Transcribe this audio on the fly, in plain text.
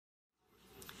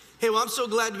Hey, well, I'm so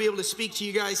glad to be able to speak to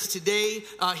you guys today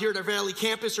here at our Valley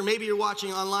campus, or maybe you're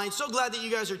watching online. So glad that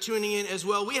you guys are tuning in as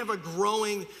well. We have a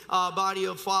growing body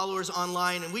of followers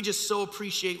online, and we just so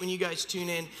appreciate when you guys tune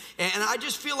in. And I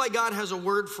just feel like God has a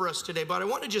word for us today, but I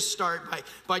want to just start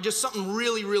by just something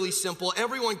really, really simple.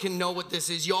 Everyone can know what this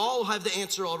is. You all have the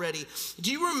answer already.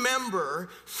 Do you remember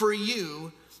for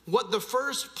you what the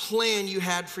first plan you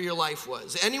had for your life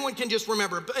was? Anyone can just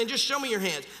remember, and just show me your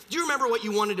hands. Do you remember what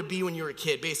you wanted to be when you were a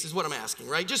kid? Basically is what I'm asking,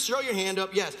 right? Just throw your hand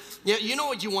up. Yes. Yeah, you know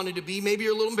what you wanted to be. Maybe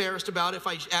you're a little embarrassed about it. If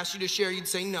I asked you to share, you'd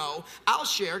say no. I'll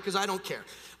share because I don't care.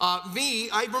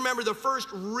 I remember the first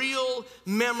real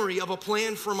memory of a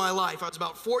plan for my life. I was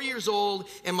about 4 years old,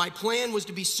 and my plan was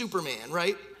to be Superman,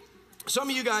 right?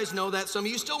 Some of you guys know that. Some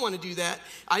of you still want to do that.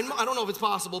 I don't know if it's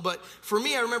possible, but for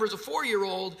me, I remember as a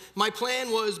 4-year-old, my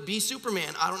plan was be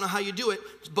Superman. I don't know how you do it,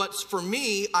 but for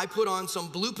me, I put on some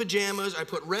blue pajamas. I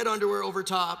put red underwear over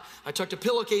top. I tucked a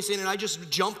pillowcase in, and I just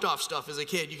jumped off stuff as a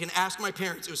kid. You can ask my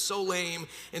parents. It was so lame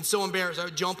and so embarrassed. I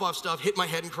would jump off stuff, hit my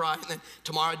head and cry, and then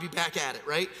tomorrow I'd be back at it,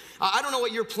 right? I don't know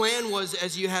what your plan was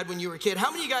as you had when you were a kid.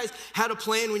 How many of you guys had a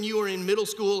plan when you were in middle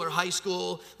school or high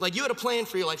school? Like you had a plan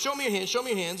for your life. Show me your hands. Show me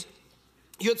your hands.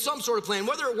 You had some sort of plan.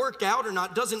 Whether it worked out or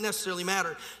not doesn't necessarily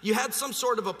matter. You had some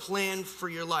sort of a plan for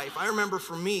your life. I remember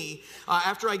for me,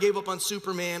 after I gave up on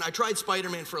Superman, I tried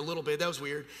Spider-Man for a little bit. That was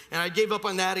weird. And I gave up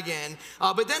on that again.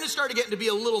 But then it started getting to be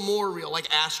a little more real,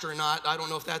 like astronaut. I don't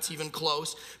know if that's even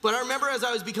close. But I remember as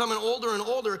I was becoming older and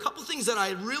older, a couple things that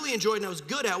I really enjoyed and I was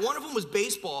good at. One of them was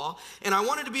baseball. And I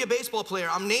wanted to be a baseball player.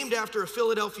 I'm named after a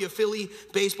Philadelphia Philly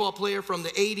baseball player from the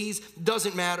 80s.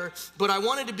 Doesn't matter. But I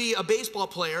wanted to be a baseball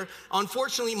player.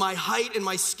 Unfortunately, my height and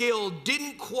my skill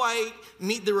didn't quite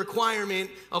meet the requirement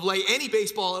of like any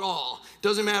baseball at all.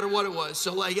 Doesn't matter what it was.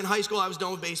 So like in high school, I was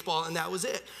done with baseball and that was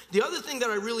it. The other thing that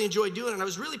I really enjoyed doing and I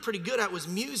was really pretty good at was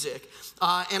music.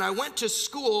 And I went to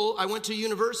school, I went to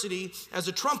university as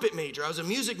a trumpet major. I was a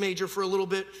music major for a little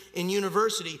bit in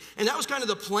university. And that was kind of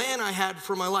the plan I had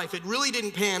for my life. It really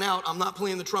didn't pan out. I'm not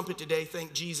playing the trumpet today,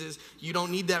 thank Jesus. You don't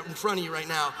need that in front of you right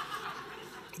now.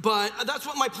 But that's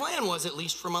what my plan was, at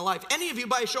least for my life. Any of you,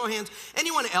 by a show of hands,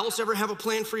 anyone else ever have a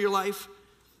plan for your life?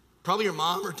 Probably your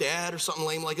mom or dad or something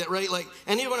lame like that, right? Like,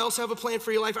 anyone else have a plan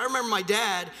for your life? I remember my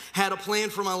dad had a plan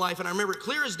for my life, and I remember it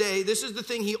clear as day. This is the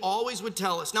thing he always would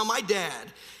tell us. Now, my dad,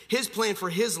 his plan for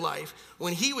his life,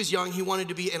 when he was young, he wanted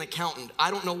to be an accountant. I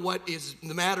don't know what is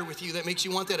the matter with you that makes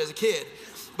you want that as a kid,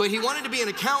 but he wanted to be an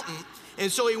accountant. And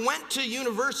so he went to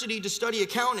university to study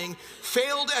accounting,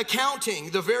 failed accounting,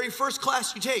 the very first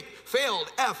class you take,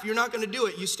 failed, F, you're not gonna do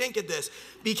it, you stink at this.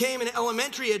 Became an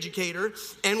elementary educator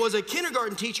and was a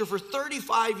kindergarten teacher for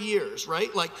 35 years,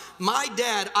 right? Like my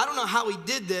dad, I don't know how he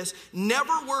did this,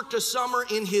 never worked a summer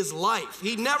in his life.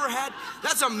 He never had,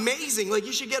 that's amazing. Like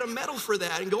you should get a medal for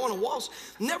that and go on a waltz.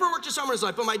 Never worked a summer in his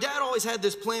life, but my dad always had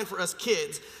this plan for us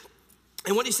kids.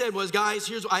 And what he said was,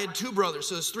 guys, I had 2 brothers,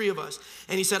 so there's 3 of us.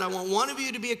 And he said, I want one of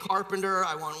you to be a carpenter.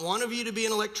 I want one of you to be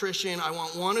an electrician. I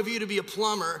want one of you to be a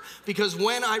plumber. Because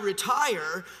when I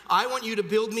retire, I want you to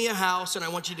build me a house and I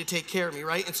want you to take care of me,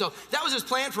 right? And so that was his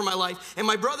plan for my life. And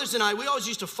my brothers and I, we always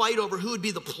used to fight over who would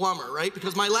be the plumber, right?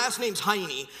 Because my last name's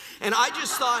Heine. And I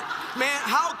just thought, man,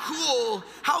 how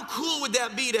cool would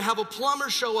that be to have a plumber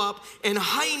show up and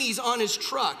Heine's on his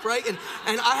truck, right? And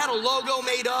I had a logo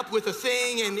made up with a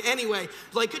thing. And anyway,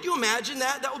 like, could you imagine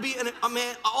that? That would be,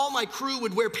 man, all my crew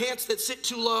would wear pants that sit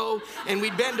too low and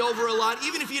we'd bend over a lot.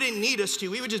 Even if you didn't need us to,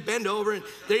 we would just bend over and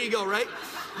there you go, right?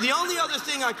 The only other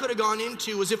thing I could have gone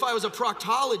into was if I was a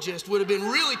proctologist, would have been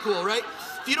really cool, right?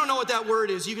 If you don't know what that word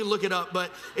is, you can look it up.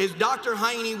 But if Dr.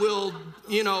 Heine will,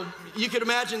 you could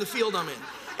imagine the field I'm in.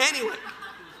 Anyway,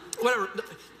 whatever.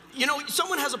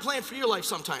 Someone has a plan for your life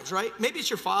sometimes, right? Maybe it's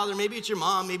your father, maybe it's your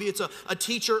mom, maybe it's a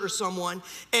teacher or someone.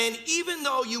 And even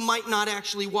though you might not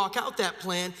actually walk out that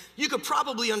plan, you could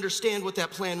probably understand what that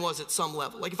plan was at some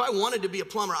level. Like if I wanted to be a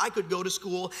plumber, I could go to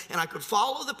school and I could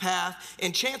follow the path.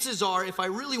 And chances are, if I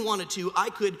really wanted to, I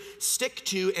could stick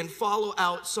to and follow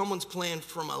out someone's plan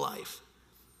for my life.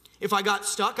 If I got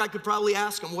stuck, I could probably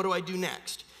ask them, what do I do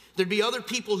next? There'd be other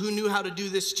people who knew how to do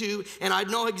this too, and I'd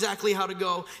know exactly how to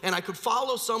go, and I could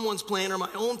follow someone's plan or my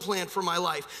own plan for my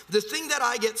life. The thing that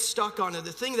I get stuck on, and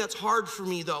the thing that's hard for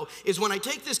me though, is when I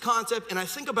take this concept and I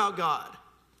think about God,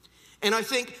 and I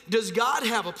think, does God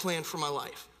have a plan for my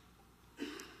life?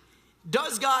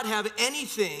 Does God have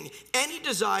anything, any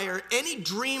desire, any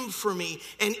dream for me?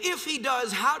 And if he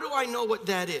does, how do I know what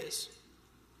that is?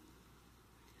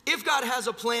 If God has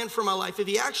a plan for my life, if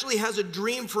he actually has a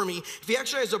dream for me, if he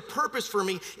actually has a purpose for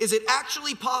me, is it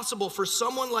actually possible for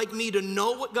someone like me to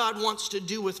know what God wants to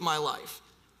do with my life?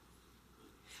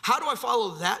 How do I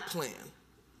follow that plan?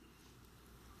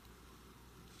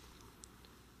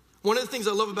 One of the things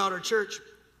I love about our church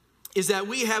is that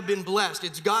we have been blessed.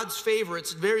 It's God's favor.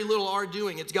 It's very little our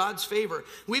doing. It's God's favor.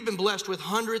 We've been blessed with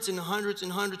hundreds and hundreds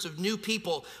and hundreds of new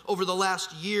people over the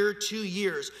last year, 2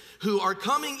 years, who are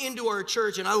coming into our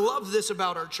church. And I love this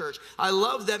about our church. I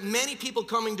love that many people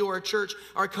coming to our church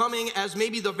are coming as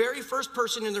maybe the very first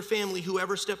person in their family who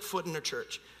ever stepped foot in a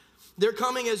church. They're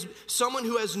coming as someone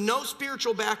who has no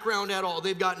spiritual background at all.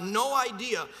 They've got no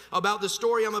idea about the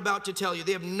story I'm about to tell you.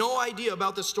 They have no idea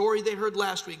about the story they heard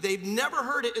last week. They've never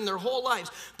heard it in their whole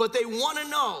lives, but they want to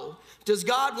know, does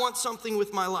God want something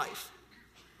with my life?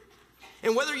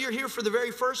 And whether you're here for the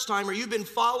very first time or you've been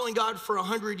following God for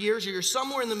 100 years or you're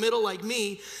somewhere in the middle like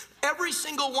me, every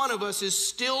single one of us is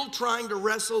still trying to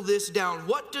wrestle this down.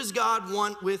 What does God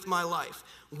want with my life?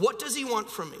 What does he want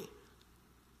from me?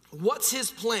 What's his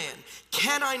plan?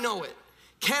 Can I know it?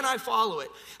 Can I follow it?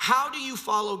 How do you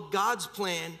follow God's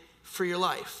plan for your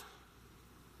life?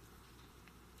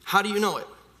 How do you know it?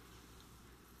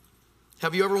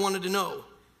 Have you ever wanted to know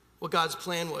what God's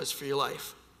plan was for your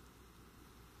life?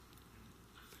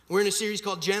 We're in a series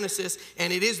called Genesis,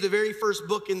 and it is the very first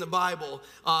book in the Bible,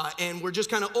 and we're just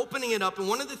kind of opening it up. And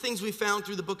one of the things we found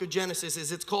through the book of Genesis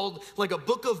is it's called like a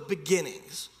book of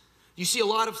beginnings. You see a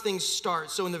lot of things start.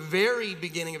 So in the very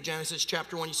beginning of Genesis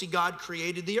chapter 1, you see God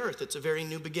created the earth. It's a very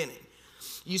new beginning.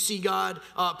 You see God,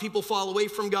 people fall away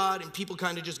from God and people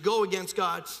kind of just go against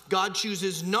God. God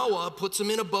chooses Noah, puts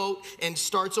him in a boat, and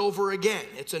starts over again.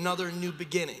 It's another new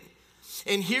beginning.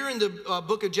 And here in the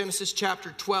book of Genesis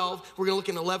chapter 12, we're going to look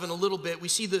in 11 a little bit. We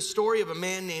see the story of a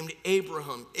man named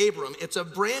Abram. It's a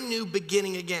brand new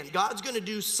beginning again. God's going to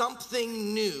do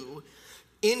something new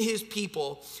in his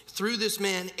people through this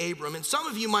man Abram. And some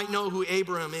of you might know who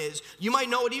Abram is. You might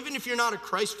know it even if you're not a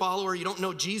Christ follower, you don't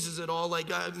know Jesus at all.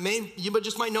 You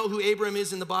just might know who Abram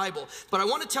is in the Bible. But I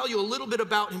want to tell you a little bit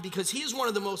about him because he is one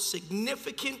of the most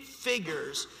significant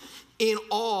figures in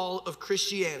all of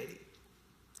Christianity.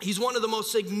 He's one of the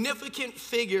most significant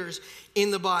figures in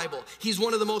the Bible. He's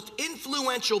one of the most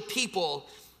influential people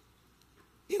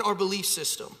in our belief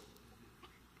system.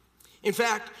 In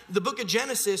fact, the book of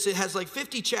Genesis, it has like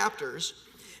 50 chapters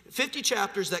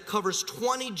that covers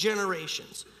 20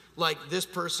 generations. Like this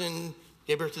person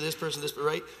gave birth to this person,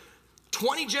 right?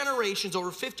 20 generations over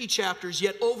 50 chapters,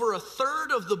 yet over a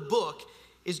third of the book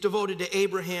is devoted to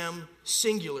Abraham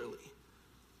singularly.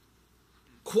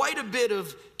 Quite a bit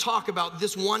of talk about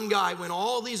this one guy when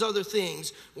all these other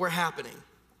things were happening.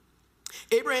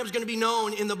 Abraham's going to be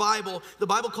known in the Bible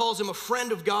calls him a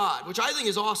friend of God, which I think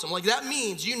is awesome. Like that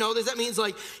means, you know this, that means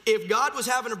like if God was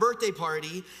having a birthday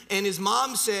party and his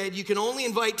mom said, you can only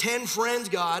invite 10 friends,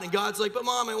 God, and God's like, but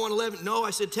mom, I want 11. No, I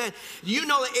said 10. You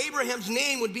know that Abraham's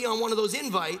name would be on one of those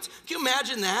invites. Can you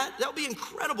imagine that? That would be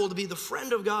incredible to be the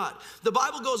friend of God. The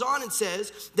Bible goes on and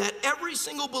says that every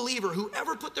single believer who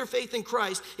ever put their faith in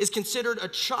Christ is considered a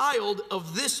child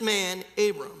of this man,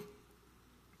 Abram.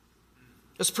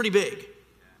 That's pretty big. Can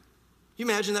you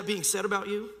imagine that being said about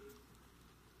you?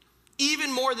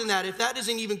 Even more than that, if that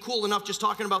isn't even cool enough just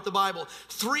talking about the Bible,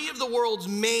 3 of the world's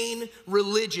main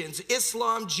religions,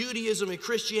 Islam, Judaism, and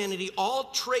Christianity, all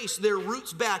trace their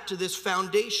roots back to this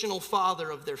foundational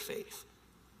father of their faith.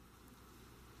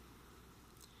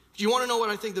 Do you want to know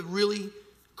what I think the really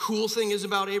cool thing is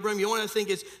about Abraham? You want to think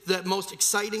is the most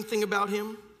exciting thing about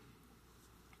him?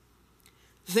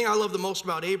 The thing I love the most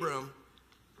about Abraham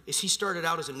is he started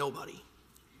out as a nobody.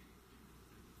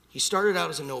 He started out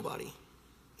as a nobody.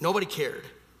 Nobody cared.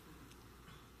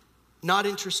 Not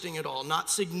interesting at all, not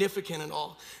significant at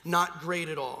all, not great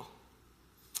at all.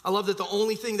 I love that the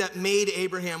only thing that made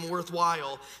Abraham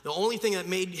worthwhile, the only thing that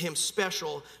made him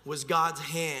special was God's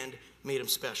hand made him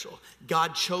special.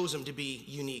 God chose him to be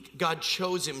unique. God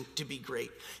chose him to be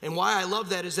great. And why I love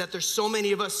that is that there's so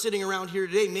many of us sitting around here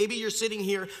today. Maybe you're sitting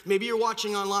here, maybe you're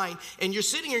watching online, and you're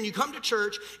sitting here and you come to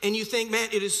church and you think, man,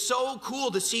 it is so cool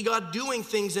to see God doing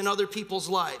things in other people's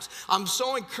lives. I'm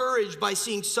so encouraged by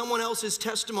seeing someone else's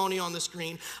testimony on the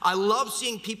screen. I love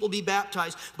seeing people be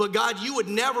baptized. But God, you would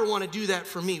never want to do that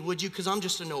for me, would you? Because I'm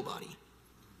just a nobody.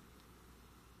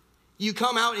 You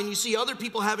come out and you see other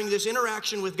people having this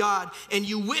interaction with God, and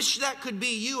you wish that could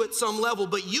be you at some level,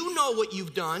 but you know what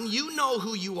you've done. You know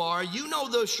who you are. You know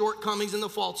those shortcomings and the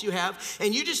faults you have,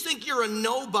 and you just think you're a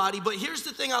nobody. But here's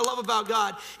the thing I love about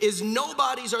God is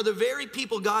nobodies are the very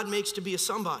people God makes to be a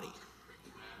somebody.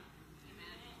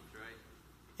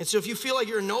 And so if you feel like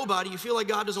you're a nobody, you feel like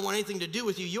God doesn't want anything to do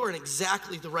with you, you're in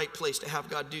exactly the right place to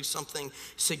have God do something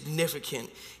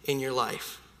significant in your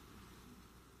life.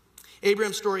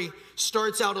 Abraham's story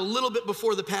starts out a little bit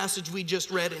before the passage we just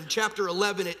read. In chapter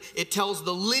 11, it tells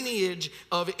the lineage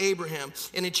of Abraham.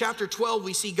 And in chapter 12,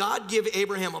 we see God give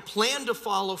Abraham a plan to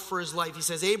follow for his life. He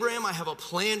says, Abraham, I have a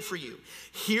plan for you.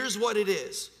 Here's what it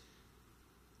is.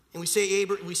 And we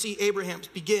see Abraham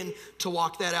begin to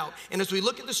walk that out. And as we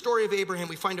look at the story of Abraham,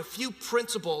 we find a few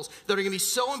principles that are going to be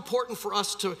so important for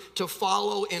us to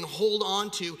follow and hold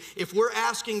on to if we're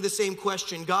asking the same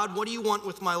question, God, what do you want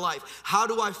with my life? How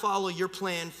do I follow your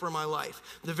plan for my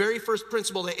life? The very first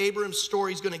principle that Abraham's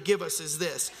story is going to give us is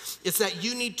this. It's that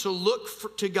you need to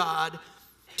look to God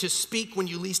to speak when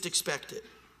you least expect it.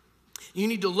 You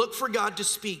need to look for God to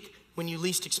speak when you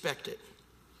least expect it.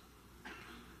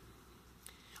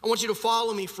 I want you to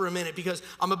follow me for a minute because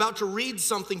I'm about to read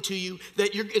something to you that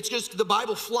it's just the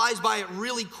Bible flies by it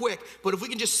really quick. But if we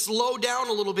can just slow down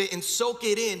a little bit and soak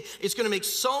it in, it's going to make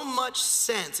so much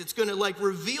sense. It's going to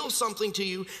reveal something to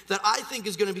you that I think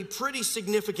is going to be pretty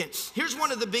significant. Here's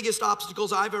one of the biggest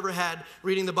obstacles I've ever had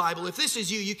reading the Bible. If this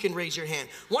is you, you can raise your hand.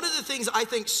 One of the things I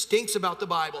think stinks about the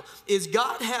Bible is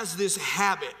God has this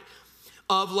habit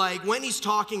of when he's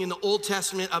talking in the Old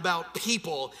Testament about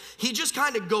people, he just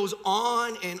kind of goes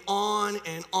on and on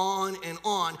and on and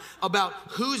on about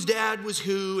whose dad was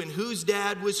who and whose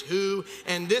dad was who,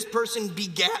 and this person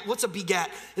begat. What's a begat?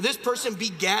 This person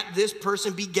begat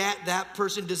that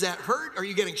person. Does that hurt? Are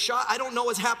you getting shot? I don't know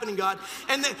what's happening, God.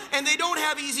 And they don't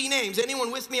have easy names.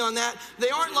 Anyone with me on that? They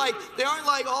aren't like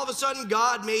all of a sudden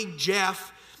God made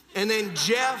Jeff, and then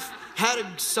Jeff had a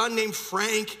son named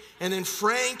Frank, and then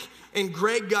Frank and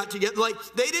Greg got together.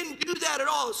 They didn't do that at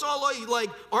all. It's all like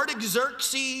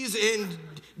Artaxerxes and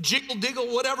Jiggle Diggle,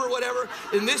 whatever,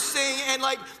 and this thing. And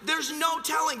there's no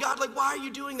telling God, why are you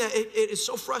doing that? It is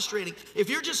so frustrating. If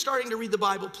you're just starting to read the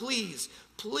Bible, please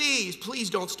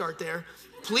don't start there.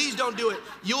 Please don't do it.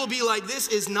 You will be like, this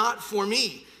is not for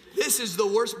me. This is the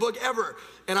worst book ever.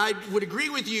 And I would agree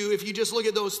with you if you just look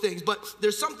at those things. But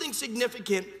there's something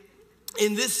significant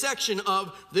in this section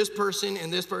of this person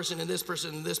and this person and this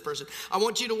person and this person. I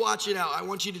want you to watch it out. I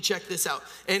want you to check this out.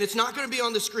 And it's not going to be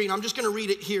on the screen. I'm just going to read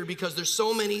it here because there's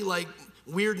so many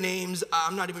weird names.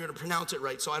 I'm not even going to pronounce it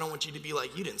right, so I don't want you to be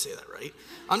like, you didn't say that right.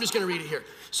 I'm just going to read it here.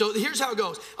 So here's how it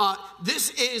goes. This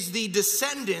is the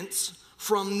descendants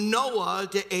from Noah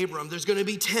to Abram. There's going to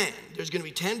be 10. There's going to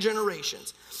be 10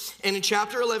 generations. And in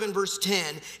chapter 11, verse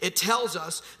 10, it tells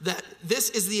us that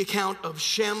this is the account of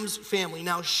Shem's family.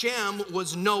 Now, Shem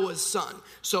was Noah's son.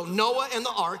 So Noah and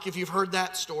the ark, if you've heard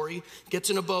that story, gets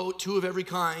in a boat, 2 of every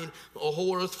kind, a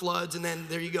whole earth floods, and then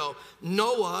there you go.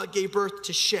 Noah gave birth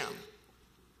to Shem.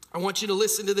 I want you to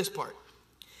listen to this part.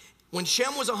 When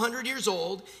Shem was 100 years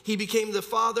old, he became the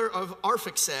father of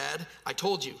Arphaxad. I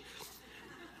told you.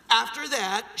 After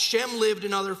that, Shem lived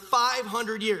another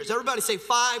 500 years. Everybody say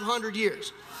 500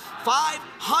 years.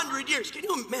 500 years.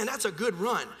 Man, that's a good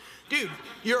run. Dude,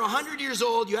 you're 100 years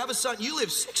old, you have a son, you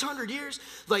live 600 years,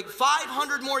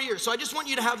 500 more years. So I just want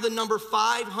you to have the number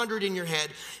 500 in your head.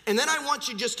 And then I want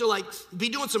you just to be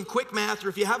doing some quick math, or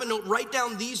if you have a note, write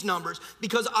down these numbers,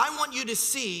 because I want you to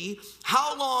see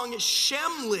how long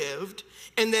Shem lived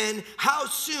and then how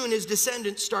soon his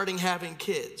descendants starting having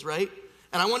kids, right?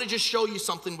 And I want to just show you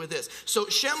something with this. So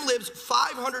Shem lives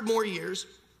 500 more years.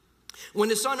 When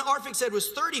his son Arphaxad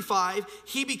was 35,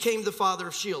 he became the father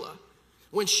of Shelah.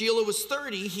 When Shelah was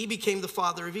 30, he became the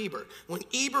father of Eber. When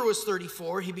Eber was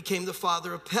 34, he became the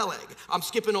father of Peleg. I'm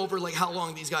skipping over how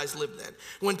long these guys lived then.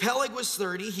 When Peleg was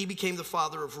 30, he became the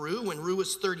father of Reu. When Reu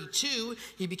was 32,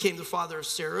 he became the father of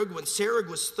Serug. When Serug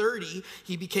was 30,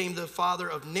 he became the father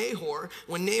of Nahor.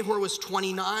 When Nahor was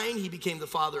 29, he became the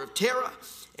father of Terah.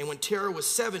 And when Terah was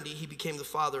 70, he became the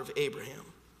father of Abraham.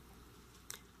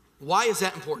 Why is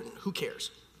that important? Who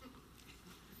cares?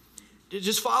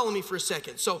 Just follow me for a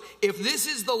second. So if this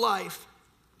is the life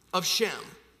of Shem,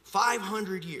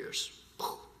 500 years,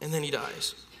 and then he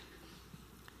dies.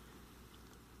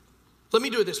 Let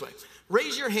me do it this way.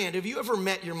 Raise your hand. Have you ever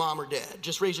met your mom or dad?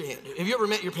 Just raise your hand. Have you ever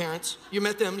met your parents? You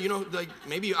met them,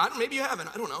 maybe you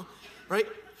haven't. I don't know, right?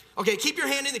 Okay, keep your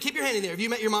hand in there. Keep your hand in there. Have you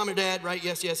met your mom or dad? Right?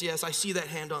 Yes. I see that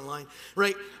hand online,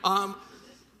 right?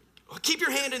 Keep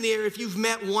your hand in the air if you've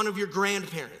met one of your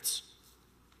grandparents.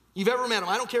 You've ever met them.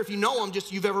 I don't care if you know them,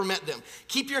 just you've ever met them.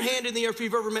 Keep your hand in the air if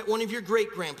you've ever met one of your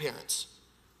great-grandparents.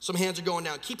 Some hands are going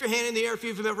down. Keep your hand in the air if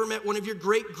you've ever met one of your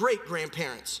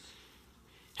great-great-grandparents.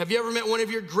 Have you ever met one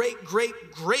of your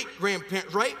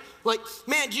great-great-great-grandparents, right? Like,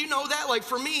 man, do you know that? Like,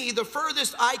 for me, the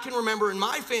furthest I can remember in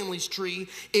my family's tree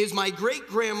is my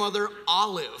great-grandmother,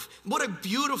 Olive. What a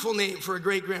beautiful name for a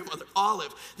great-grandmother,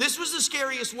 Olive. This was the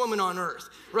scariest woman on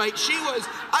earth, right? She was,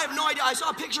 I have no idea. I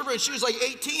saw a picture of her, and she was like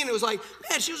 18. It was like,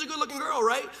 man, she was a good-looking girl,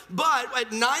 right? But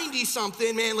at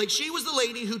 90-something, man, like, she was the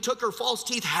lady who took her false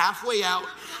teeth halfway out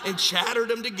and chattered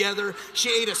them together. She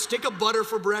ate a stick of butter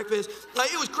for breakfast.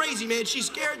 Like, it was crazy, man. She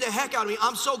scared the heck out of me.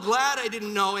 I'm so glad I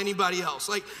didn't know anybody else.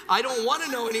 Like, I don't want to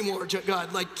know anymore,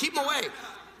 God. Like, keep them away.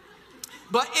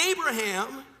 But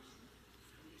Abraham,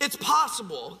 it's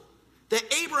possible that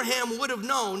Abraham would have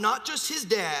known not just his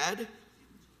dad,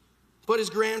 but his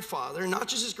grandfather. Not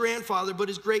just his grandfather, but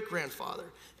his great-grandfather.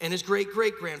 And his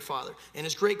great-great-grandfather. And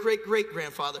his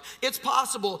great-great-great-grandfather. It's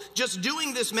possible, just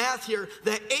doing this math here,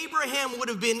 that Abraham would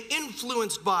have been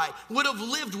influenced by, would have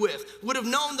lived with, would have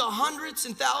known the hundreds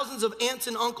and thousands of aunts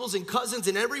and uncles and cousins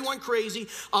and everyone crazy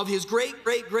of his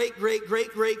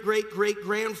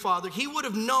great-great-great-great-great-great-great-grandfather. He would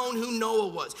have known who Noah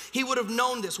was. He would have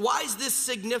known this. Why is this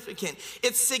significant?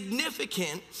 It's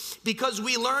significant because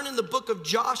we learn in the book of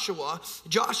Joshua,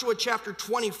 Joshua chapter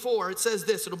 24, it says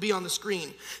this, it'll be on the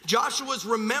screen. Joshua's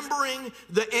remembering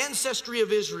the ancestry of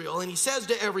Israel, and he says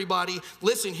to everybody,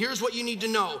 listen, here's what you need to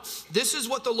know. This is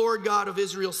what the Lord God of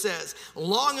Israel says.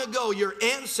 Long ago, your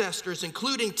ancestors,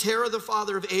 including Terah, the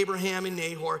father of Abraham and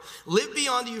Nahor, lived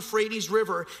beyond the Euphrates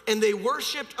River, and they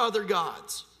worshiped other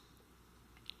gods.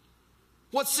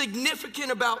 What's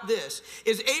significant about this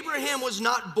is Abraham was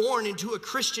not born into a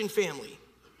Christian family.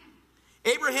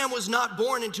 Abraham was not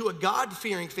born into a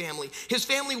God-fearing family. His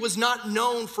family was not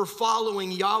known for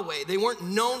following Yahweh. They weren't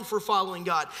known for following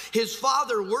God. His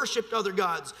father worshiped other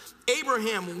gods.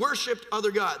 Abraham worshiped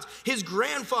other gods. His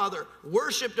grandfather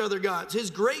worshiped other gods. His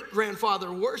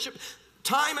great-grandfather worshiped.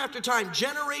 Time after time,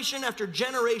 generation after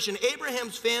generation,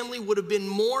 Abraham's family would have been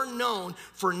more known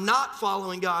for not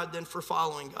following God than for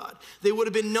following God. They would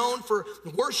have been known for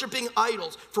worshiping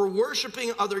idols, for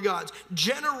worshiping other gods.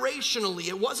 Generationally,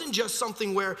 it wasn't just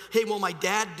something where, hey, well, my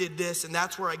dad did this and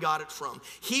that's where I got it from.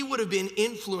 He would have been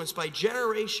influenced by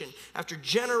generation after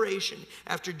generation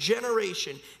after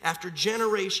generation after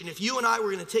generation. If you and I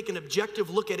were going to take an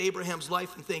objective look at Abraham's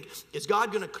life and think, is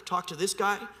God going to talk to this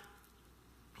guy?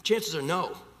 Chances are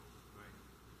no.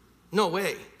 No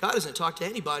way. God doesn't talk to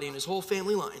anybody in his whole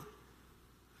family line.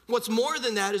 What's more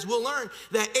than that is we'll learn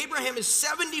that Abraham is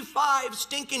 75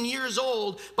 stinking years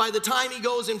old by the time he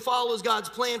goes and follows God's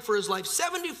plan for his life.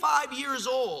 75 years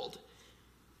old.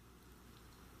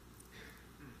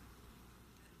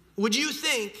 Would you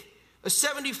think a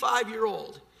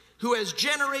 75-year-old who has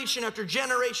generation after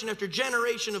generation after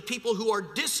generation of people who are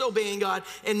disobeying God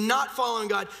and not following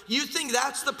God, you think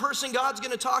that's the person God's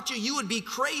going to talk to? You would be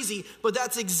crazy, but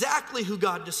that's exactly who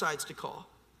God decides to call.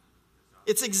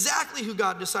 It's exactly who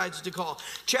God decides to call.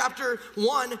 Chapter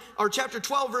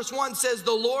 12, verse 1 says,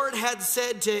 the Lord had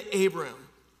said to Abram,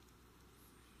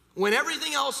 when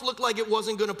everything else looked like it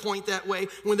wasn't going to point that way,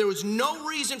 when there was no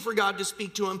reason for God to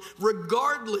speak to him,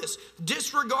 regardless,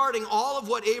 disregarding all of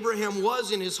what Abraham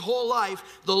was in his whole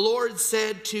life, the Lord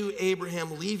said to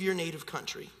Abraham, leave your native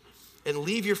country and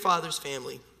leave your father's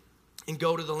family and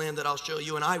go to the land that I'll show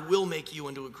you, and I will make you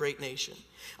into a great nation.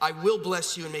 I will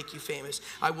bless you and make you famous.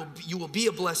 You will be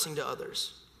a blessing to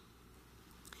others.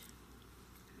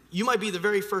 You might be the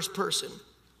very first person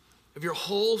of your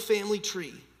whole family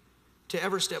tree to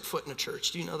ever step foot in a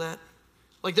church. Do you know that?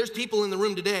 Like, there's people in the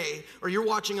room today, or you're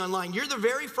watching online, you're the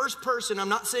very first person, I'm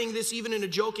not saying this even in a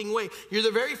joking way, you're the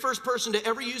very first person to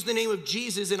ever use the name of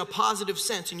Jesus in a positive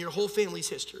sense in your whole family's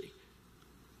history.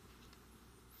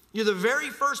 You're the very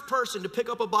first person to pick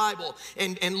up a Bible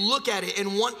and look at it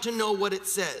and want to know what it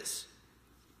says.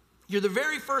 You're the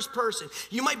very first person.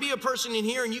 You might be a person in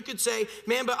here and you could say,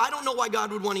 man, but I don't know why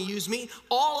God would want to use me.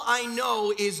 All I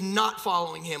know is not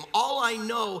following him. All I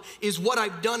know is what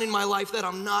I've done in my life that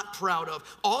I'm not proud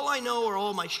of. All I know are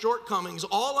all my shortcomings.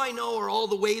 All I know are all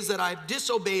the ways that I've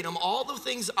disobeyed him. All the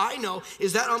things I know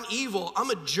is that I'm evil. I'm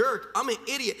a jerk. I'm an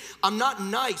idiot. I'm not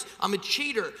nice. I'm a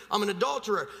cheater. I'm an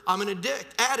adulterer. I'm an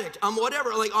addict. I'm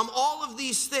whatever. Like, I'm all of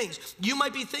these things. You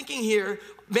might be thinking here,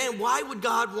 man, why would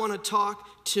God want to talk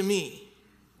to me?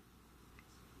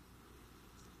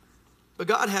 But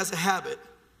God has a habit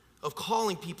of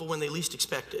calling people when they least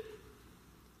expect it.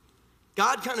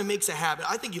 God kind of makes a habit.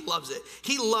 I think he loves it.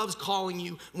 He loves calling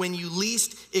you when you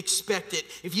least expect it.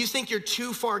 If you think you're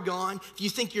too far gone, if you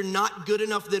think you're not good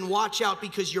enough, then watch out,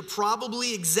 because you're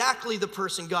probably exactly the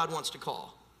person God wants to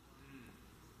call.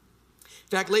 In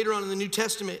fact, later on in the New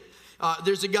Testament,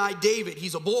 there's a guy, David.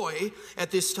 He's a boy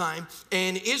at this time,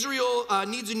 and Israel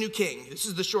needs a new king. This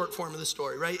is the short form of the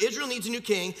story, right? Israel needs a new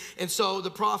king, and so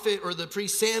the prophet or the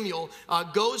priest Samuel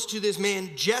goes to this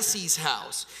man Jesse's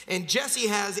house, and Jesse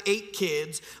has 8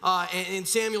 kids, and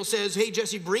Samuel says, hey,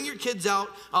 Jesse, bring your kids out.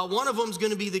 One of them's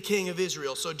going to be the king of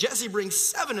Israel. So Jesse brings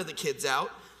 7 of the kids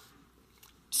out.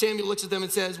 Samuel looks at them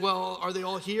and says, well, are they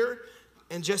all here?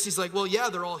 And Jesse's like, well, yeah,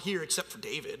 they're all here except for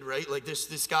David, right? Like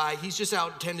this guy, he's just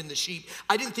out tending the sheep.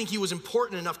 I didn't think he was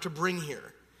important enough to bring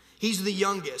here. He's the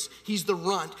youngest. He's the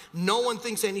runt. No one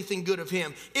thinks anything good of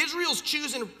him. Israel's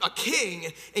choosing a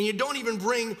king, and you don't even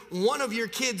bring one of your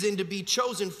kids in to be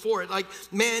chosen for it. Like,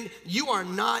 man, you are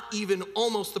not even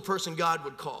almost the person God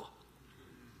would call.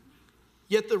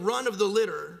 Yet the run of the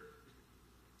litter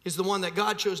is the one that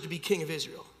God chose to be king of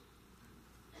Israel.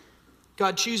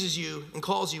 God chooses you and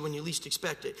calls you when you least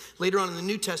expect it. Later on in the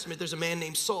New Testament, there's a man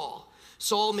named Saul.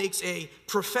 Saul makes a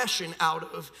profession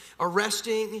out of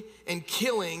arresting and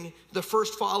killing the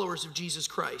first followers of Jesus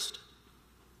Christ.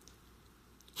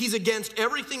 He's against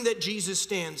everything that Jesus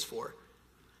stands for.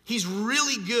 He's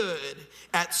really good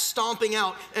at stomping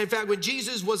out. In fact, when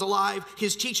Jesus was alive,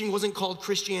 his teaching wasn't called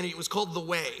Christianity, it was called the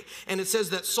way. And it says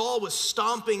that Saul was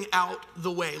stomping out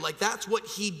the way. Like, that's what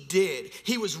he did.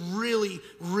 He was really,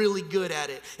 really good at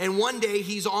it. And one day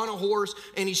he's on a horse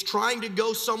and he's trying to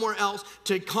go somewhere else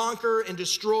to conquer and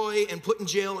destroy and put in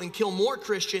jail and kill more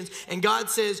Christians. And God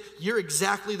says, you're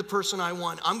exactly the person I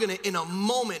want. In a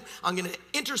moment, I'm gonna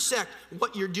intersect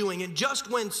what you're doing. And just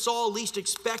when Saul least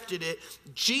expected it,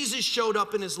 Jesus showed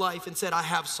up in his life and said, I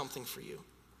have something for you.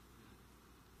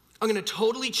 I'm going to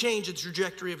totally change the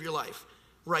trajectory of your life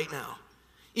right now.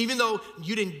 Even though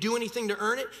you didn't do anything to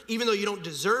earn it, even though you don't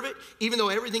deserve it, even though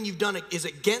everything you've done is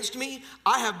against me,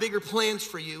 I have bigger plans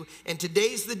for you, and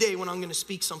today's the day when I'm going to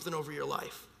speak something over your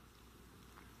life.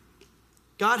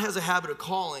 God has a habit of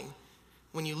calling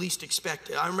when you least expect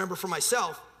it. I remember for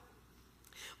myself,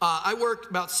 I worked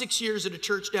about 6 years at a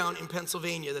church down in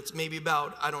Pennsylvania that's maybe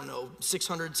about,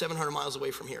 600, 700 miles away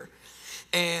from here.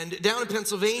 And down in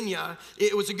Pennsylvania,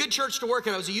 it was a good church to work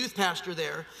at. I was a youth pastor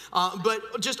there.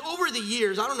 But just over the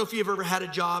years, I don't know if you've ever had a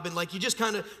job and like you just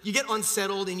you get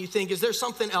unsettled and you think, is there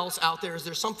something else out there? Is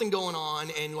there something going on?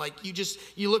 And like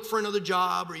you look for another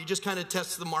job, or you just kind of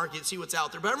test the market, see what's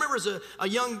out there. But I remember as a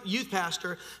young youth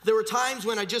pastor, there were times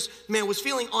when I just, was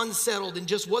feeling unsettled and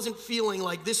just wasn't feeling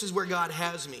like this is where God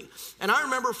has me. And I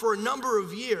remember for a number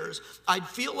of years, I'd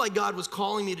feel like God was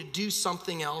calling me to do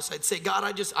something else. I'd say, God,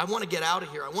 I want to get out of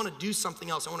here. I want to do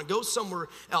something else. I want to go somewhere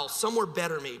else, somewhere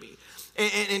better maybe.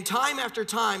 And time after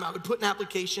time, I would put an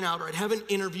application out, or I'd have an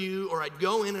interview, or I'd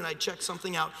go in and I'd check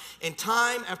something out. And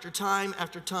time after time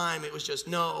after time, it was just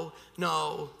no,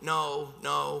 no, no,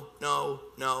 no, no,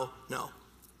 no, no.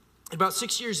 About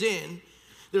 6 years in,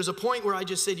 there's a point where I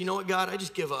just said, you know what, God, I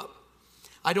just give up.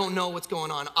 I don't know what's going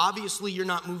on. Obviously, you're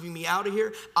not moving me out of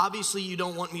here. Obviously, you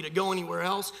don't want me to go anywhere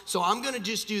else. So I'm going to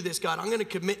just do this, God. I'm going to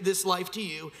commit this life to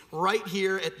you right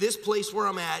here at this place where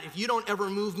I'm at. If you don't ever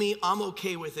move me, I'm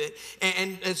okay with it.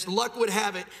 And as luck would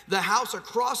have it, the house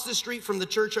across the street from the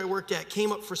church I worked at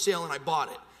came up for sale, and I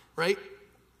bought it, right?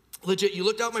 Legit, you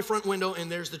looked out my front window,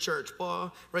 and there's the church,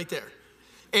 right there.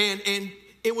 And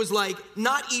it was like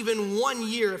not even 1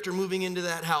 year after moving into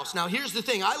that house. Now, here's the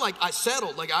thing. I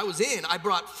settled. Like, I was in. I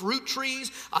brought fruit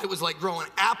trees. I was like growing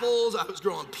apples. I was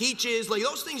growing peaches. Like,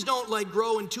 those things don't like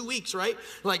grow in 2 weeks, right?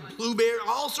 Like blueberry,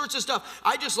 all sorts of stuff.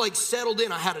 I just like settled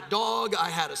in. I had a dog.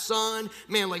 I had a son.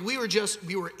 Man, like we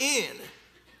were in.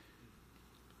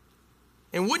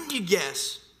 And wouldn't you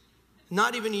guess,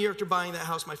 not even a year after buying that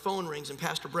house, my phone rings and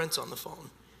Pastor Brent's on the phone.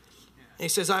 And he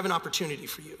says, I have an opportunity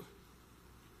for you.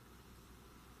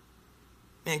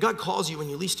 Man, God calls you when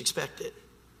you least expect it.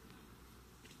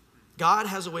 God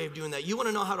has a way of doing that. You want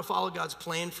to know how to follow God's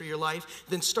plan for your life?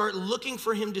 Then start looking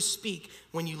for him to speak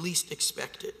when you least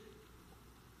expect it.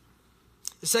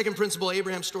 The second principle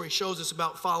Abraham's story shows us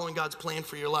about following God's plan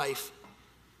for your life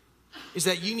is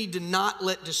that you need to not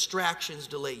let distractions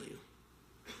delay you.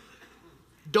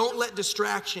 Don't let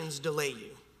distractions delay you.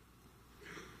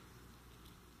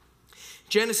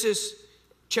 Genesis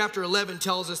Chapter 11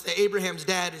 tells us that Abraham's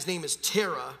dad, his name is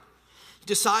Terah,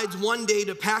 decides one day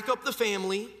to pack up the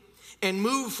family and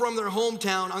move from their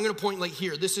hometown. I'm going to point like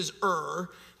here. This is Ur.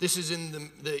 This is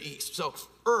in the east. So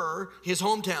Ur, his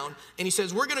hometown. And he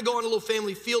says, we're going to go on a little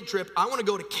family field trip. I want to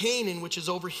go to Canaan, which is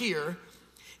over here.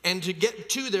 And to get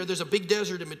to there, there's a big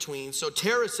desert in between. So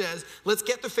Terah says, let's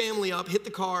get the family up, hit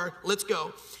the car, let's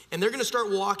go. And they're going to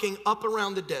start walking up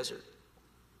around the desert.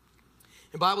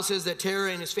 The Bible says that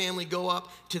Terah and his family go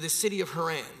up to the city of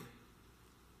Haran.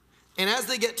 And as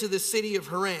they get to the city of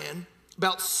Haran,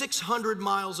 about 600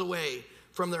 miles away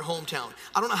from their hometown.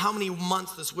 I don't know how many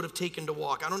months this would have taken to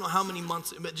walk. I don't know how many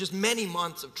months, but just many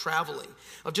months of traveling,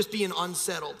 of just being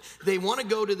unsettled. They want to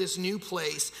go to this new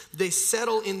place. They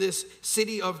settle in this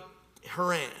city of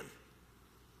Haran.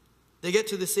 They get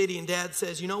to the city and Dad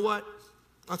says, you know what?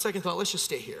 On second thought, let's just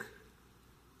stay here.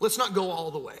 Let's not go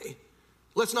all the way.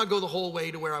 Let's not go the whole way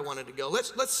to where I wanted to go.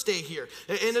 Let's stay here.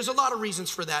 And there's a lot of reasons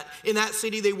for that. In that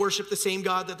city, they worship the same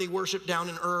God that they worship down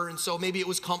in Ur, and so maybe it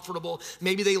was comfortable.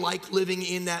 Maybe they liked living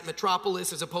in that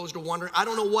metropolis as opposed to wandering. I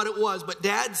don't know what it was, but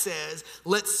Dad says,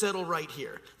 let's settle right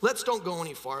here. Let's don't go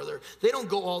any farther. They don't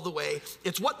go all the way.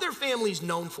 It's what their family's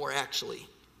known for, actually.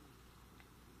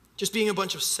 Just being a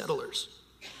bunch of settlers.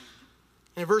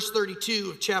 And in verse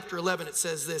 32 of chapter 11, it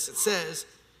says this. It says,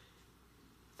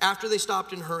 after they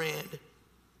stopped in Haran,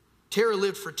 Terah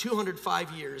lived for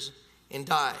 205 years and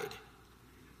died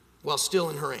while still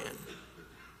in Haran.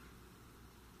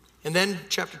 And then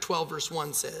chapter 12 verse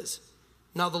 1 says,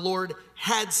 now the Lord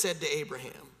had said to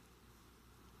Abraham,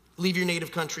 leave your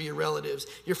native country, your relatives,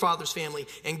 your father's family,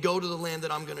 and go to the land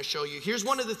that I'm going to show you. Here's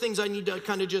one of the things I need to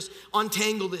kind of just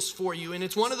untangle this for you. And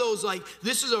it's one of those, like,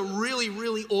 this is a really,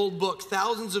 really old book,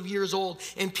 thousands of years old.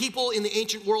 And people in the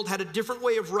ancient world had a different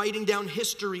way of writing down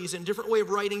histories and different way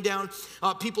of writing down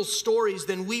people's stories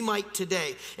than we might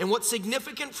today. And what's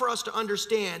significant for us to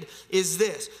understand is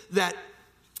this, that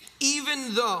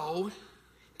even though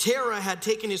Terah had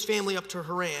taken his family up to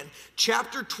Haran,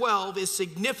 chapter 12 is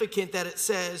significant that it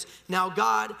says, now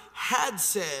God had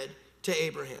said to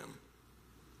Abraham,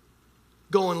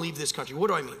 go and leave this country. What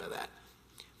do I mean by that?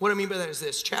 What I mean by that is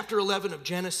this. Chapter 11 of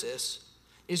Genesis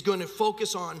is going to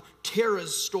focus on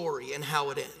Terah's story and how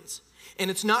it ends.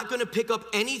 And it's not going to pick up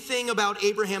anything about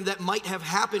Abraham that might have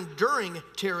happened during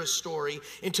Terah's story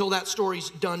until that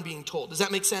story's done being told. Does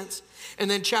that make sense?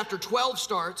 And then chapter 12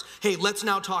 starts, hey, let's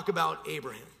now talk about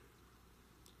Abraham.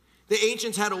 The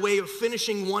ancients had a way of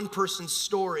finishing one person's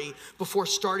story before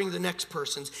starting the next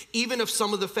person's, even if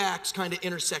some of the facts kind of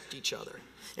intersect each other.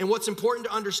 And what's important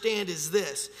to understand is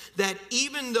this, that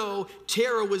even though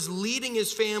Terah was leading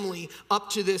his family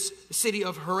up to this city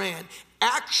of Haran,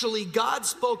 actually God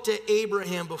spoke to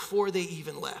Abraham before they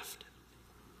even left.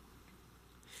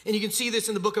 And you can see this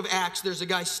in the book of Acts. There's a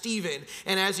guy, Stephen,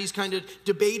 and as he's kind of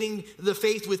debating the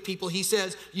faith with people, he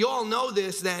says, you all know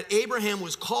this, that Abraham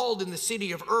was called in the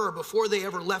city of Ur before they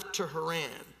ever left to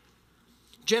Haran.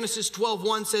 Genesis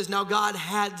 12:1 says, now God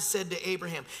had said to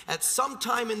Abraham, at some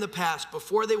time in the past,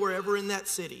 before they were ever in that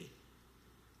city,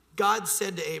 God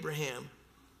said to Abraham,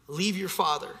 leave your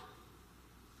father,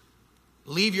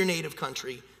 leave your native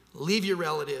country, leave your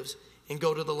relatives, and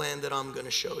go to the land that I'm going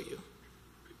to show you.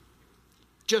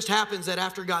 Just happens that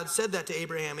after God said that to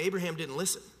Abraham, Abraham didn't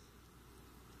listen.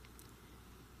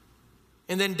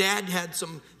 And then Dad had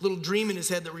some little dream in his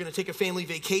head that we're going to take a family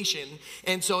vacation.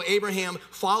 And so Abraham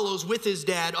follows with his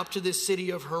dad up to this city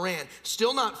of Haran,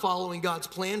 still not following God's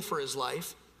plan for his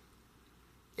life.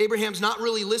 Abraham's not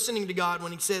really listening to God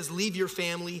when he says, leave your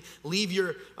family, leave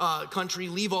your country,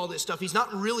 leave all this stuff. He's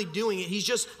not really doing it. He's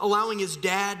just allowing his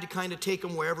dad to kind of take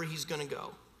him wherever he's going to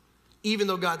go, even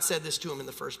though God said this to him in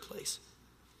the first place.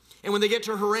 And when they get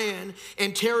to Haran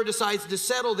and Terah decides to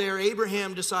settle there,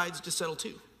 Abraham decides to settle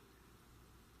too.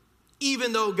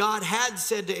 Even though God had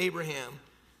said to Abraham,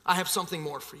 I have something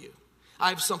more for you. I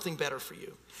have something better for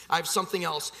you. I have something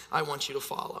else I want you to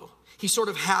follow. He sort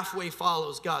of halfway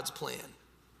follows God's plan.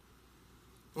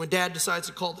 When Dad decides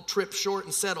to call the trip short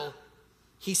and settle,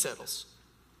 he settles.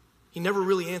 He never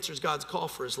really answers God's call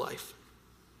for his life.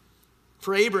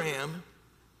 For Abraham,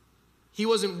 he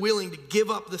wasn't willing to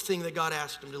give up the thing that God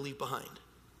asked him to leave behind.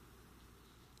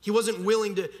 He wasn't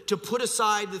willing to put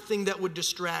aside the thing that would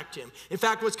distract him. In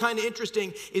fact, what's kind of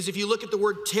interesting is if you look at the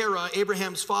word Terah,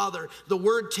 Abraham's father, the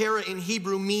word Terah in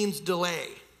Hebrew means delay.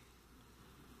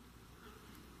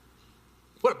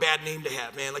 What a bad name to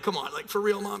have, man. Like, come on, like, for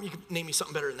real, Mom, you can name me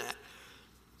something better than that.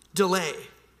 Delay.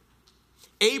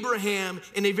 Abraham,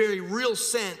 in a very real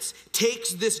sense,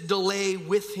 takes this delay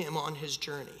with him on his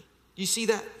journey. Do you see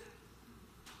that?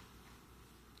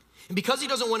 And because he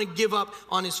doesn't want to give up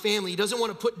on his family, he doesn't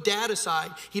want to put Dad aside,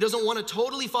 he doesn't want to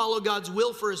totally follow God's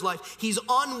will for his life, he's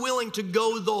unwilling to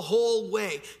go the whole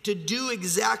way, to do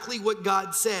exactly what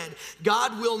God said.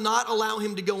 God will not allow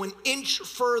him to go an inch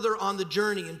further on the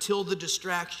journey until the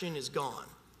distraction is gone.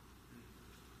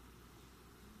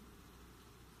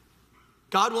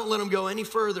 God won't let him go any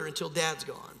further until Dad's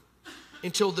gone,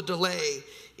 until the delay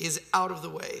is out of the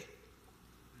way.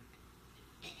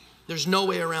 There's no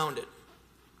way around it.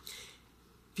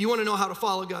 If you want to know how to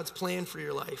follow God's plan for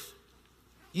your life,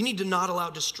 you need to not allow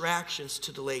distractions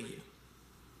to delay you.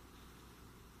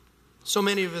 So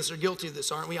many of us are guilty of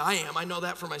this, aren't we? I am. I know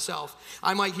that for myself.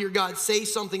 I might hear God say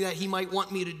something that he might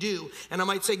want me to do, and I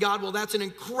might say, God, well, that's an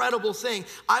incredible thing.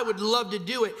 I would love to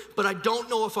do it, but I don't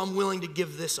know if I'm willing to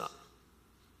give this up.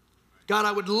 God,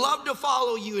 I would love to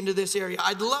follow you into this area.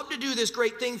 I'd love to do this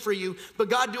great thing for you, but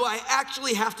God, do I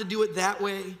actually have to do it that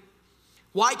way?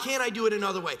 Why can't I do it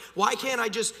another way? Why can't I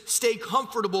just stay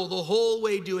comfortable the whole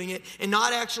way doing it and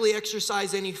not actually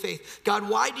exercise any faith? God,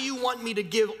 why do you want me to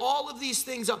give all of these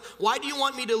things up? Why do you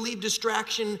want me to leave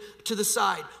distraction to the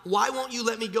side? Why won't you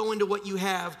let me go into what you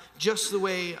have just the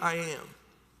way I am?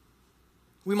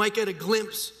 We might get a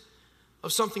glimpse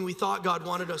of something we thought God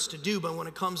wanted us to do, but when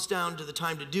it comes down to the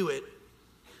time to do it,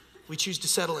 we choose to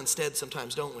settle instead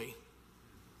sometimes, don't we?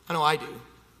 I know I do.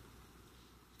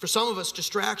 For some of us,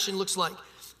 distraction looks like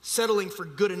settling for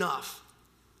good enough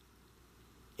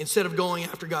instead of going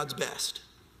after God's best.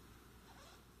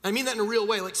 I mean that in a real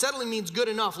way. Like, settling means good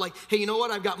enough. Like, hey, you know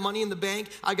what? I've got money in the bank.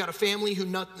 I've got a family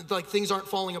like things aren't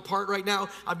falling apart right now.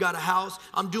 I've got a house.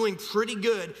 I'm doing pretty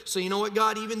good. So you know what,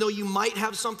 God? Even though you might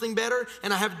have something better,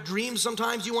 and I have dreams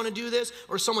sometimes you want to do this,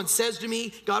 or someone says to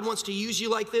me, God wants to use you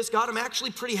like this, God, I'm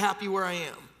actually pretty happy where I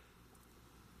am.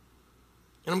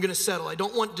 And I'm going to settle. I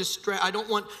don't want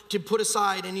to put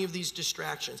aside any of these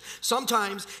distractions.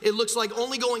 Sometimes it looks like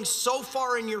only going so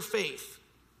far in your faith,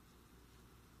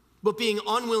 but being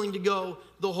unwilling to go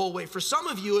the whole way. For some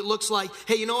of you, it looks like,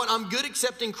 hey, you know what? I'm good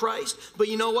accepting Christ, but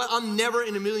you know what? I'm never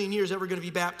in a million years ever going to be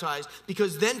baptized,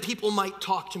 because then people might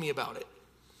talk to me about it.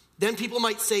 Then people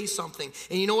might say something.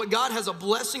 And you know what? God has a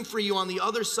blessing for you on the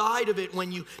other side of it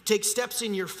when you take steps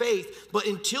in your faith. But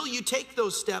until you take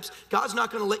those steps, God's not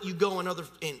going to let you go another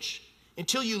inch.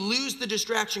 Until you lose the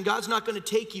distraction, God's not going to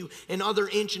take you another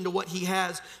inch into what he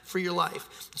has for your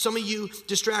life. Some of you,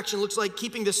 distraction looks like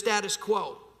keeping the status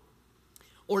quo,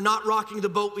 or not rocking the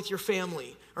boat with your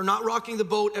family, or not rocking the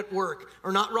boat at work,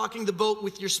 or not rocking the boat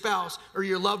with your spouse or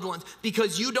your loved ones,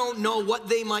 because you don't know what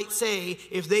they might say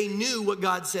if they knew what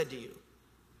God said to you.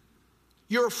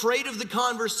 You're afraid of the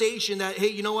conversation that, hey,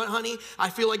 you know what, honey? I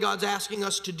feel like God's asking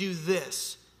us to do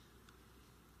this.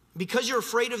 Because you're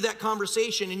afraid of that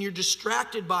conversation and you're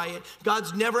distracted by it,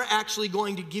 God's never actually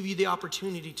going to give you the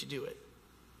opportunity to do it.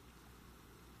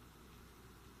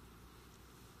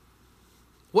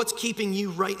 What's keeping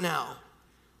you right now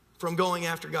from going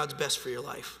after God's best for your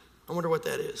life? I wonder what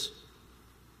that is.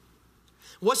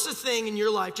 What's the thing in your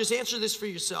life? Just answer this for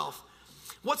yourself.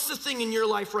 What's the thing in your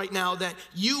life right now that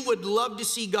you would love to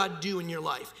see God do in your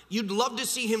life? You'd love to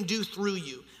see him do through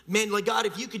you. Man, like, God,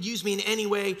 if you could use me in any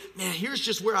way, man, here's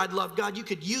just where I'd love. God, you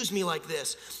could use me like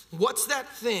this. What's that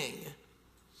thing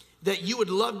that you would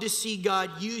love to see God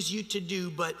use you to do,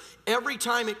 but every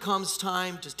time it comes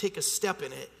time to take a step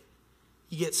in it,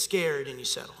 you get scared and you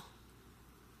settle?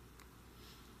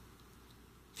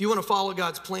 If you want to follow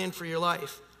God's plan for your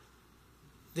life,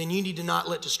 then you need to not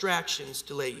let distractions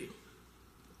delay you.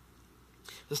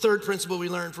 The third principle we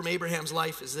learn from Abraham's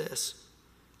life is this,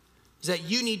 is that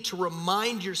you need to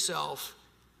remind yourself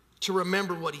to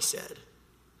remember what he said.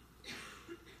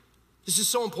 This is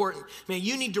so important. Man,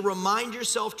 you need to remind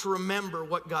yourself to remember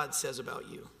what God says about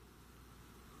you.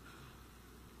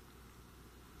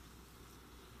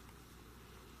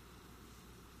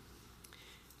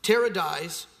 Terah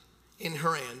dies in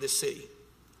Haran, this city.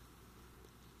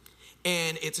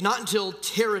 And it's not until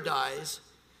Terah dies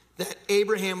that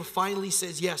Abraham finally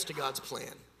says yes to God's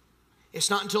plan. It's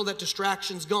not until that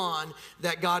distraction's gone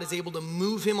that God is able to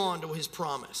move him on to his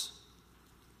promise.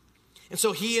 And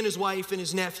so he and his wife and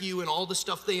his nephew and all the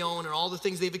stuff they own and all the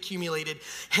things they've accumulated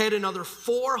head another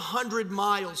 400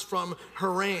 miles from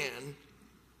Haran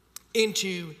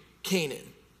into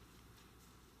Canaan.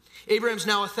 Abraham's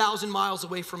now 1,000 miles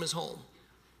away from his home.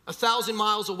 1,000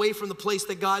 miles away from the place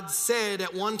that God said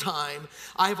at one time,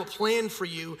 I have a plan for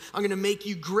you. I'm going to make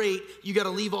you great. You got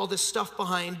to leave all this stuff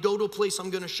behind. Go to a place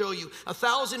I'm going to show you.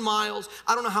 1,000 miles.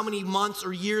 I don't know how many months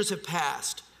or years have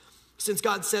passed since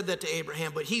God said that to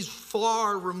Abraham, but he's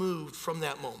far removed from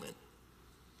that moment.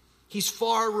 He's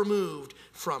far removed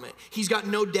from it. He's got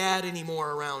no dad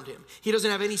anymore around him. He doesn't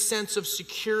have any sense of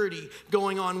security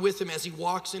going on with him as he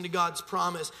walks into God's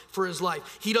promise for his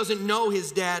life. He doesn't know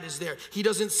his dad is there. He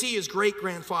doesn't see his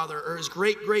great-grandfather or his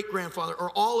great-great-grandfather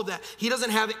or all of that. He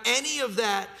doesn't have any of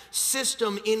that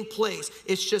system in place.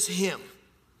 It's just him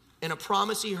and a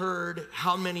promise he heard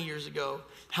how many years ago,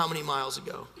 how many miles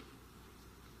ago.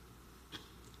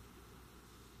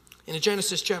 In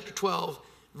Genesis chapter 12,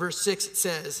 verse 6, it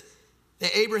says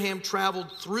that Abraham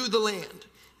traveled through the land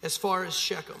as far as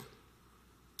Shechem.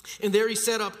 And there he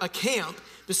set up a camp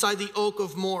beside the oak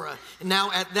of Moreh. And now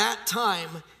at that time,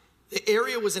 the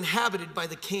area was inhabited by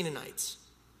the Canaanites.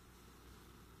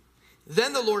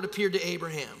 Then the Lord appeared to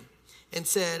Abraham and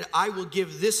said, I will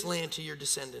give this land to your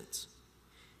descendants.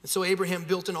 And so Abraham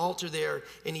built an altar there,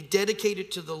 and he dedicated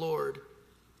it to the Lord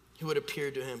who had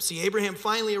appeared to him. See, Abraham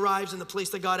finally arrives in the place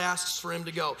that God asks for him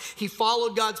to go. He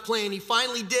followed God's plan. He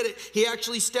finally did it. He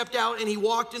actually stepped out and he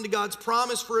walked into God's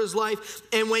promise for his life.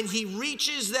 And when he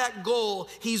reaches that goal,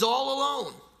 he's all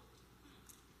alone.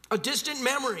 A distant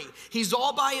memory. He's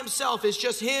all by himself. It's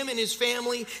just him and his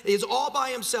family. He's all by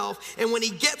himself. And when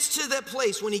he gets to that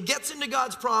place, when he gets into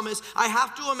God's promise, I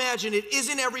have to imagine it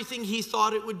isn't everything he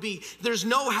thought it would be. There's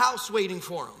no house waiting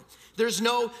for him. There's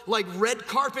no red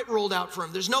carpet rolled out for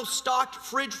him. There's no stocked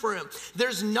fridge for him.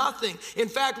 There's nothing. In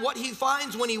fact, what he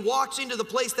finds when he walks into the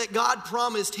place that God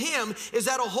promised him is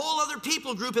that a whole other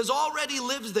people group has already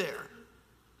lived there.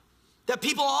 That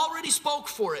people already spoke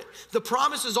for it. The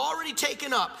promise is already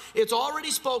taken up. It's already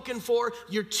spoken for.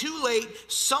 You're too late.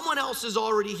 Someone else is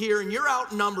already here and you're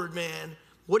outnumbered, man.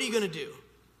 What are you going to do?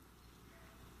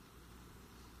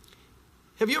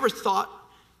 Have you ever thought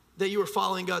that you were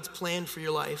following God's plan for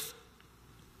your life?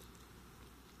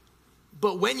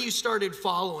 But when you started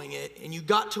following it and you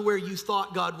got to where you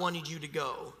thought God wanted you to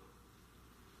go,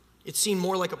 it seemed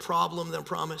more like a problem than a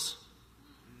promise.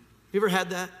 Have you ever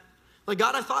had that? Like,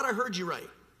 God, I thought I heard you right.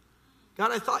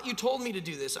 God, I thought you told me to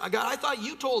do this. God, I thought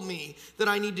you told me that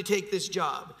I need to take this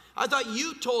job. I thought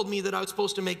you told me that I was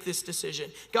supposed to make this decision.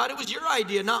 God, it was your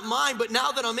idea, not mine. But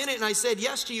now that I'm in it and I said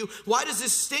yes to you, why does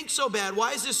this stink so bad?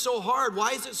 Why is this so hard?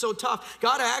 Why is it so tough?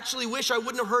 God, I actually wish I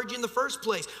wouldn't have heard you in the first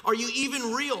place. Are you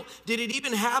even real? Did it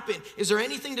even happen? Is there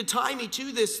anything to tie me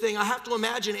to this thing? I have to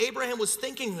imagine Abraham was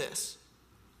thinking this.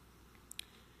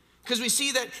 Because we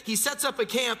see that he sets up a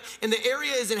camp and the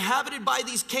area is inhabited by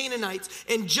these Canaanites.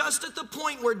 And just at the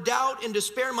point where doubt and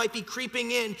despair might be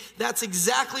creeping in, that's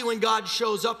exactly when God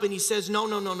shows up and he says,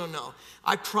 no.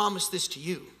 I promised this to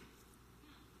you.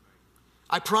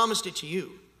 I promised it to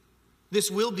you. This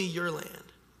will be your land.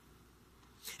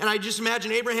 And I just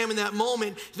imagine Abraham in that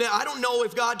moment, that I don't know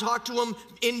if God talked to him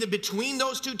in the between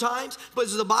those two times, but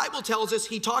as the Bible tells us,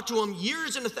 he talked to him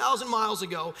years and 1,000 miles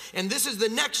ago, and this is the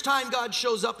next time God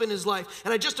shows up in his life.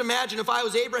 And I just imagine if I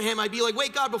was Abraham, I'd be like,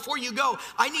 wait, God, before you go,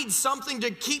 I need something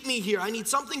to keep me here. I need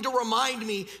something to remind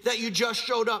me that you just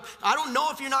showed up. I don't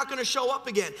know if you're not going to show up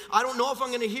again. I don't know if I'm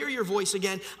going to hear your voice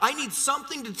again. I need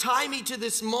something to tie me to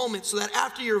this moment so that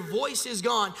after your voice is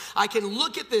gone, I can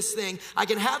look at this thing, I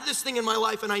can have this thing in my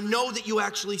life, and I know that you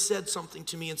actually said something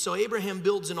to me. And so Abraham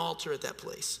builds an altar at that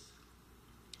place.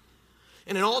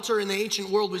 And an altar in the ancient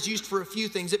world was used for a few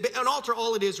things. An altar,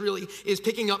 all it is really is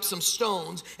picking up some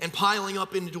stones and piling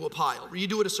up into a pile. You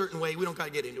do it a certain way. We don't got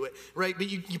to get into it, right? But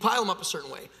you pile them up a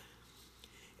certain way.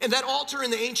 And that altar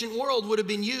in the ancient world would have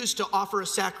been used to offer a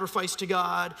sacrifice to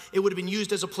God. It would have been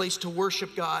used as a place to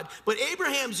worship God. But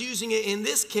Abraham's using it in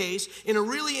this case in a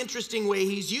really interesting way.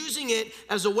 He's using it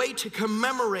as a way to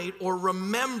commemorate or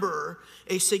remember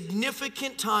a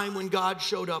significant time when God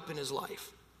showed up in his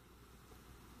life.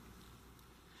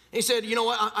 He said, you know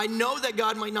what, I know that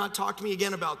God might not talk to me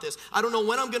again about this. I don't know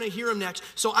when I'm going to hear him next.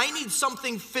 So I need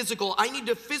something physical. I need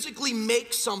to physically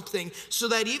make something so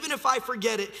that even if I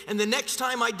forget it and the next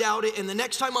time I doubt it and the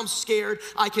next time I'm scared,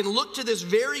 I can look to this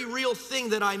very real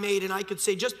thing that I made and I could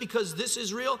say, just because this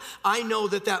is real, I know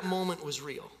that that moment was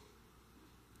real.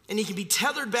 And he can be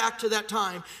tethered back to that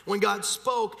time when God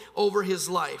spoke over his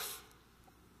life.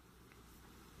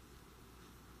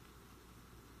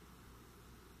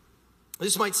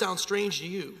 This might sound strange to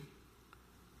you,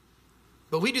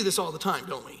 but we do this all the time,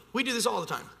 don't we? We do this all the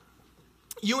time.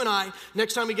 You and I,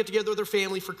 next time we get together with our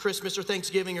family for Christmas or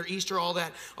Thanksgiving or Easter, all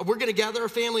that, we're going to gather our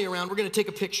family around. We're going to take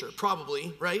a picture,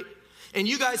 probably, right? And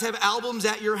you guys have albums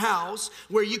at your house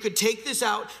where you could take this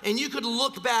out and you could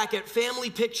look back at family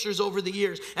pictures over the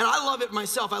years. And I love it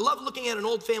myself. I love looking at an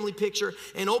old family picture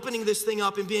and opening this thing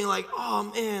up and being like,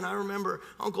 oh man, I remember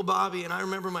Uncle Bobby and I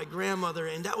remember my grandmother,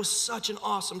 and that was such an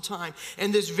awesome time.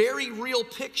 And this very real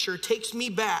picture takes me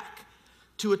back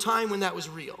to a time when that was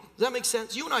real. Does that make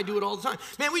sense? You and I do it all the time.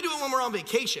 Man, we do it when we're on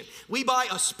vacation. We buy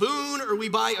a spoon or we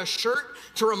buy a shirt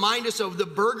to remind us of the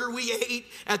burger we ate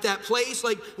at that place.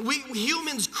 Like, we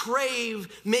humans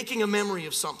crave making a memory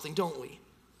of something, don't we?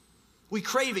 We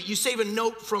crave it. You save a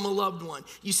note from a loved one.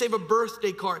 You save a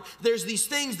birthday card. There's these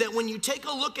things that when you take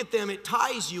a look at them, it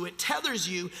ties you, it tethers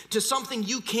you to something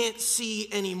you can't see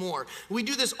anymore. We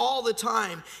do this all the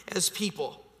time as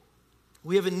people.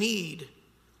 We have a need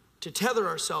to tether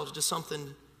ourselves to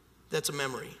something that's a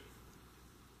memory.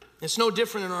 It's no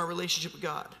different in our relationship with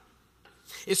God.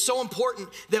 It's so important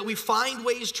that we find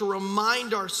ways to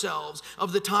remind ourselves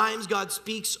of the times God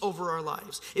speaks over our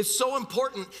lives. It's so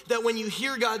important that when you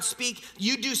hear God speak,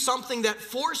 you do something that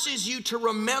forces you to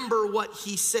remember what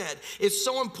he said. It's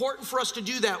so important for us to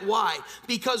do that. Why?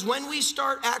 Because when we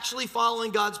start actually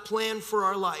following God's plan for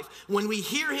our life, when we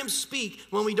hear him speak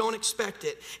when we don't expect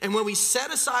it, and when we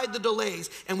set aside the delays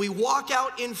and we walk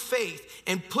out in faith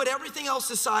and put everything else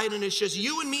aside and it's just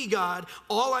you and me, God,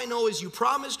 all I know is you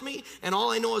promised me, and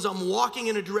all I know is I'm walking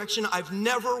in a direction I've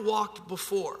never walked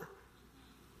before.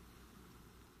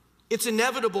 It's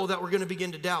inevitable that we're going to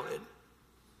begin to doubt it.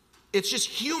 It's just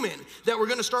human that we're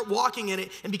going to start walking in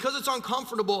it. And because it's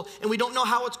uncomfortable and we don't know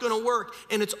how it's going to work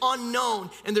and it's unknown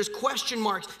and there's question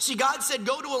marks. See, God said,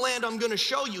 go to a land I'm going to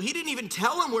show you. He didn't even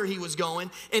tell him where he was going.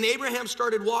 And Abraham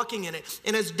started walking in it.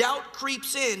 And as doubt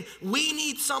creeps in, we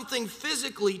need something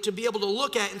physically to be able to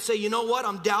look at and say, you know what?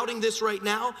 I'm doubting this right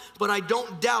now, but I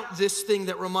don't doubt this thing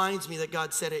that reminds me that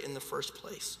God said it in the first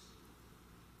place.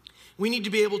 We need to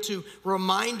be able to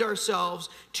remind ourselves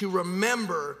to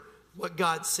remember what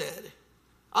God said.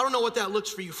 I don't know what that looks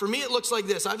for you. For me, it looks like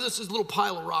this. I have this little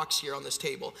pile of rocks here on this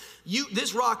table.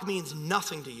 This rock means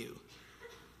nothing to you,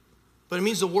 but it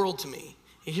means the world to me.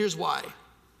 And here's why.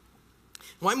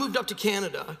 When I moved up to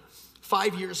Canada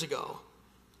 5 years ago,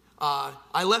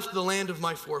 I left the land of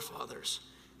my forefathers.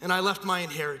 And I left my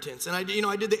inheritance. And I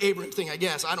did the Abraham thing, I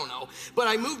guess. I don't know. But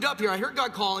I moved up here. I heard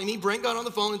God calling me. Brent got on the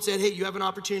phone and said, hey, you have an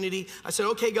opportunity. I said,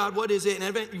 okay, God, what is it?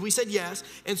 And we said yes.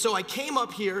 And so I came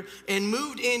up here and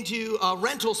moved into a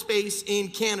rental space in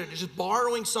Canada, just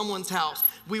borrowing someone's house.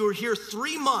 We were here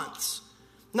 3 months.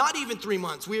 Not even 3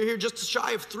 months. We were here just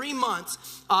shy of 3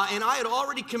 months. And I had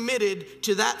already committed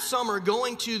to that summer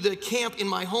going to the camp in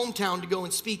my hometown to go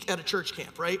and speak at a church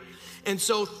camp, right? And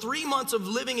so 3 months of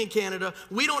living in Canada,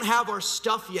 we don't have our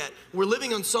stuff yet. We're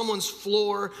living on someone's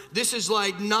floor. This is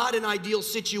like not an ideal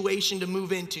situation to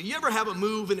move into. You ever have a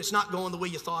move and it's not going the way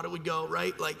you thought it would go,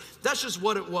 right? Like that's just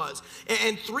what it was.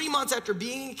 And 3 months after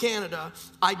being in Canada,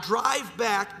 I drive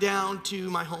back down to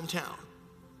my hometown.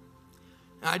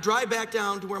 And I drive back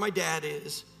down to where my dad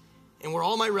is and where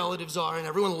all my relatives are, and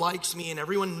everyone likes me and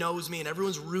everyone knows me and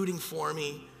everyone's rooting for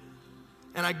me.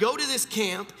 And I go to this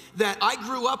camp that I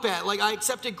grew up at. Like, I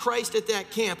accepted Christ at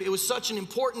that camp. It was such an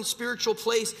important spiritual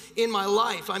place in my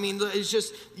life. I mean, it's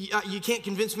just, you can't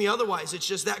convince me otherwise. It's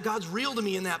just that God's real to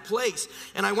me in that place.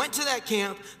 And I went to that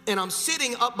camp, and I'm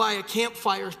sitting up by a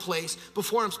campfire place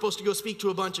before I'm supposed to go speak to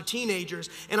a bunch of teenagers.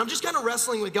 And I'm just kind of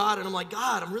wrestling with God, and I'm like,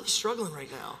 God, I'm really struggling right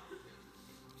now.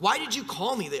 Why did you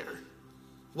call me there?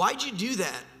 Why'd you do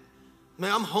that?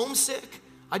 Man, I'm homesick.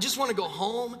 I just want to go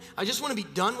home. I just want to be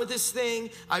done with this thing.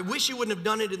 I wish you wouldn't have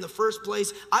done it in the first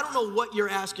place. I don't know what you're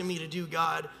asking me to do,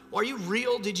 God. Are you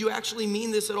real? Did you actually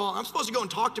mean this at all? I'm supposed to go and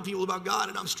talk to people about God,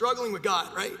 and I'm struggling with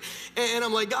God, right? And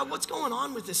I'm like, God, what's going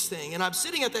on with this thing? And I'm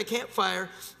sitting at that campfire,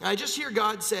 and I just hear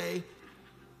God say,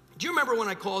 do you remember when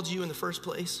I called you in the first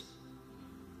place?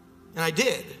 And I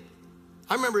did.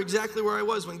 I remember exactly where I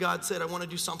was when God said, I want to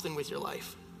do something with your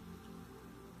life.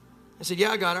 I said,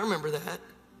 yeah, God, I remember that.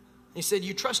 He said,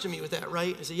 you trusted me with that,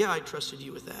 right? I said, yeah, I trusted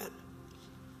you with that.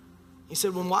 He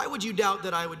said, well, why would you doubt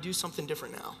that I would do something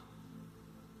different now?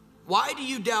 Why do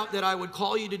you doubt that I would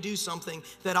call you to do something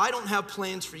that I don't have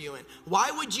plans for you in?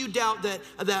 Why would you doubt that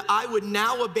I would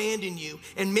now abandon you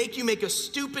and make you make a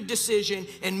stupid decision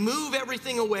and move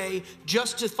everything away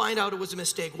just to find out it was a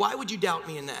mistake? Why would you doubt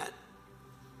me in that?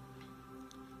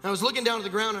 And I was looking down at the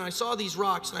ground and I saw these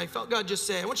rocks, and I felt God just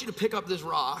say, I want you to pick up this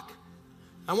rock.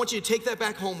 I want you to take that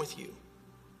back home with you.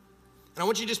 And I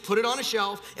want you to just put it on a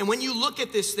shelf. And when you look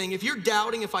at this thing, if you're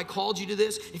doubting if I called you to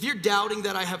this, if you're doubting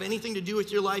that I have anything to do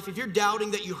with your life, if you're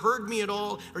doubting that you heard me at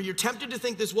all, or you're tempted to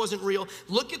think this wasn't real,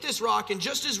 look at this rock. And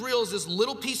just as real as this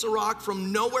little piece of rock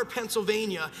from nowhere,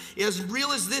 Pennsylvania, as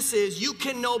real as this is, you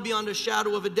can know beyond a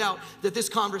shadow of a doubt that this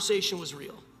conversation was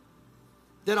real.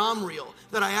 That I'm real,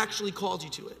 that I actually called you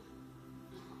to it.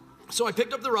 So I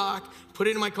picked up the rock, put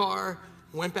it in my car,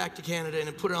 went back to Canada,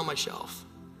 and put it on my shelf.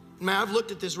 Man, I've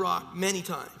looked at this rock many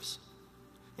times.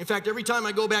 In fact, every time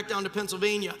I go back down to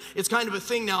Pennsylvania, it's kind of a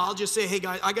thing now. I'll just say, hey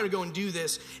guys, I got to go and do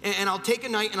this. And I'll take a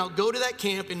night and I'll go to that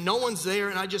camp and no one's there.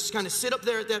 And I just kind of sit up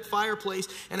there at that fireplace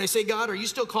and I say, God, are you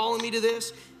still calling me to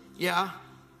this? Yeah.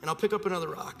 And I'll pick up another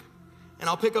rock. And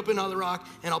I'll pick up another rock,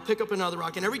 and I'll pick up another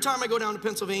rock. And every time I go down to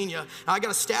Pennsylvania, I got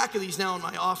a stack of these now in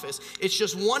my office. It's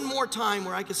just one more time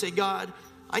where I can say, God,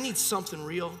 I need something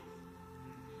real.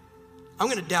 I'm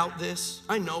going to doubt this.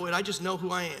 I know it. I just know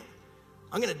who I am.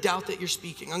 I'm going to doubt that you're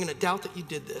speaking. I'm going to doubt that you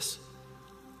did this.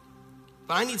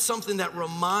 But I need something that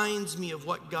reminds me of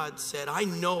what God said. I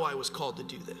know I was called to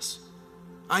do this.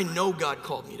 I know God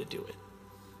called me to do it.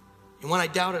 And when I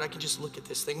doubt it, I can just look at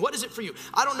this thing. What is it for you?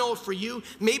 I don't know if for you,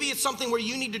 maybe it's something where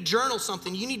you need to journal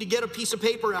something. You need to get a piece of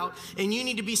paper out and you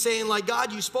need to be saying like,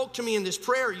 God, you spoke to me in this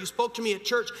prayer. You spoke to me at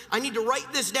church. I need to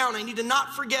write this down. I need to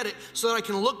not forget it so that I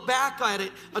can look back at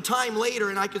it a time later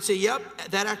and I could say, yep,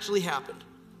 that actually happened.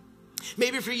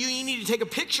 Maybe for you, you need to take a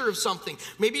picture of something.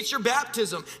 Maybe it's your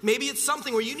baptism. Maybe it's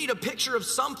something where you need a picture of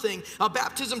something, a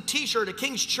baptism t-shirt, a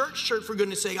King's Church shirt, for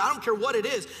goodness sake. I don't care what it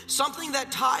is. Something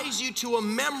that ties you to a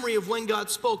memory of when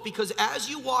God spoke. Because as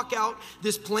you walk out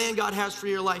this plan God has for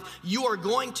your life, you are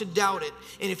going to doubt it.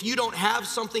 And if you don't have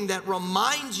something that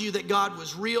reminds you that God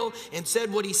was real and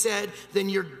said what he said, then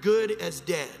you're good as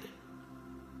dead.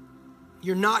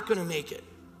 You're not going to make it.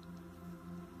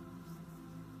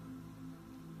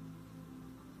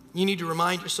 You need to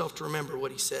remind yourself to remember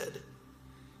what he said.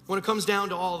 When it comes down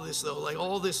to all of this, though, like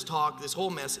all this talk, this whole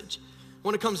message,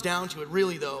 when it comes down to it,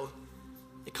 really, though,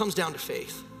 it comes down to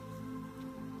faith.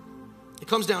 It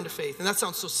comes down to faith. And that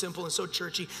sounds so simple and so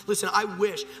churchy. Listen,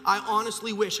 I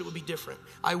honestly wish it would be different.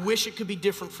 I wish it could be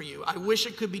different for you. I wish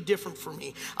it could be different for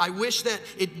me. I wish that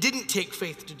it didn't take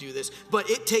faith to do this, but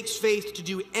it takes faith to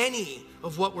do any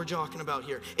of what we're talking about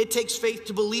here. It takes faith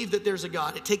to believe that there's a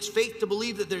God. It takes faith to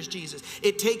believe that there's Jesus.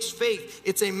 It takes faith.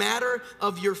 It's a matter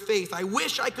of your faith. I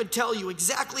wish I could tell you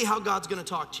exactly how God's going to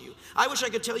talk to you. I wish I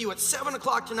could tell you at 7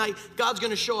 o'clock tonight, God's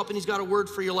going to show up and he's got a word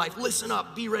for your life. Listen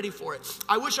up. Be ready for it.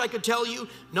 I wish I could tell you,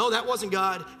 no, that wasn't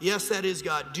God. Yes, that is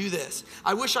God. Do this.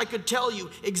 I wish I could tell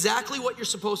you exactly what you're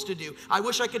supposed to do. I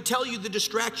wish I could tell you the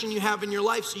distraction you have in your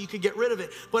life so you could get rid of it.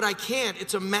 But I can't.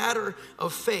 It's a matter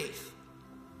of faith.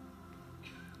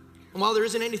 And while there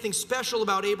isn't anything special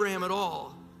about Abraham at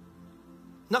all,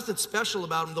 nothing special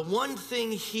about him, the one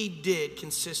thing he did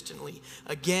consistently,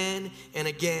 again and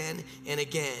again and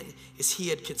again, is he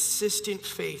had consistent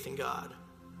faith in God.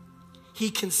 He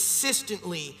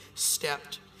consistently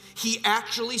stepped. He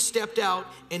actually stepped out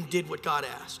and did what God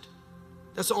asked.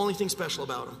 That's the only thing special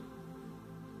about him.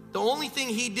 The only thing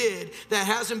he did that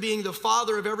has him being the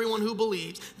father of everyone who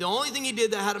believes, the only thing he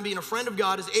did that had him being a friend of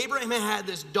God is Abraham had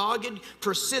this dogged,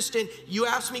 persistent, you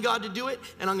asked me, God, to do it,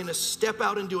 and I'm going to step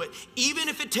out and do it. Even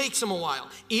if it takes him a while,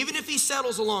 even if he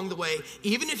settles along the way,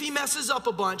 even if he messes up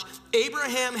a bunch,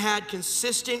 Abraham had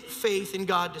consistent faith in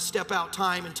God to step out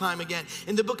time and time again.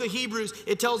 In the book of Hebrews,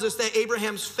 it tells us that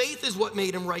Abraham's faith is what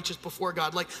made him righteous before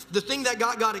God. Like the thing that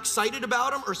God got excited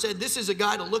about him or said, this is a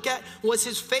guy to look at, was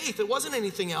his faith. It wasn't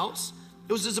anything else.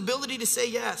 It was his ability to say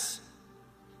yes.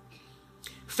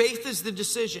 Faith is the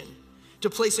decision to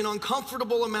place an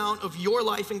uncomfortable amount of your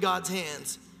life in God's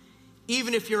hands,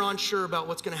 even if you're unsure about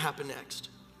what's going to happen next.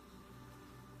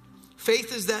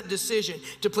 Faith is that decision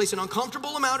to place an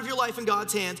uncomfortable amount of your life in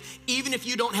God's hands, even if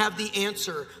you don't have the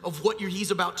answer of what he's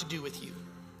about to do with you.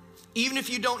 Even if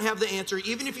you don't have the answer,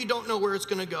 even if you don't know where it's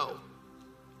going to go.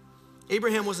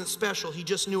 Abraham wasn't special. He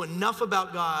just knew enough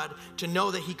about God to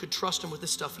know that he could trust him with the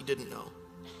stuff he didn't know.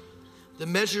 The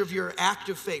measure of your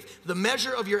active faith,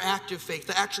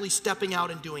 the actually stepping out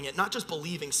and doing it, not just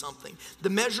believing something. The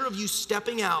measure of you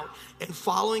stepping out and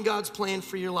following God's plan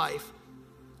for your life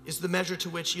is the measure to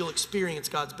which you'll experience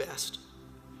God's best.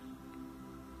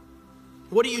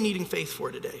 What are you needing faith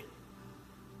for today?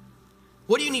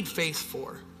 What do you need faith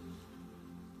for?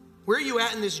 Where are you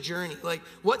at in this journey? Like,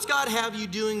 what's God have you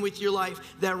doing with your life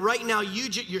that right now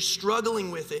you're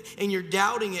struggling with it and you're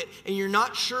doubting it and you're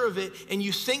not sure of it and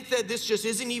you think that this just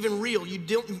isn't even real?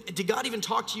 Did God even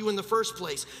talk to you in the first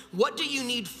place? What do you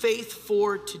need faith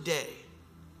for today?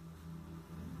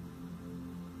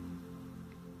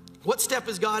 What step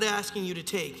is God asking you to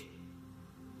take?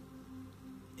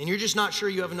 And you're just not sure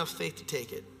you have enough faith to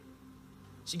take it.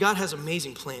 See, God has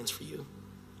amazing plans for you.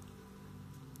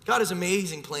 God has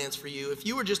amazing plans for you.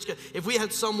 If we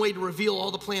had some way to reveal all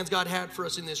the plans God had for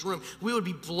us in this room, we would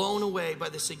be blown away by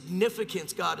the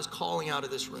significance God is calling out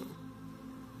of this room.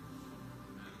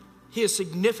 He has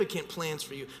significant plans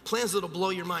for you. Plans that'll blow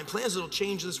your mind. Plans that'll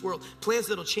change this world. Plans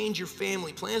that'll change your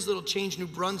family. Plans that'll change New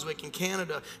Brunswick and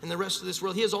Canada and the rest of this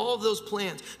world. He has all of those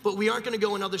plans, but we aren't going to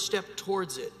go another step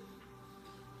towards it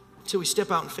until we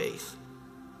step out in faith.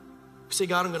 Say,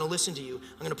 God, I'm going to listen to you.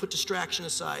 I'm going to put distraction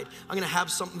aside. I'm going to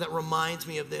have something that reminds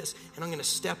me of this. And I'm going to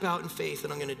step out in faith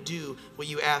and I'm going to do what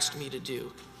you asked me to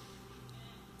do.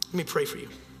 Let me pray for you.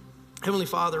 Heavenly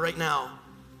Father, right now,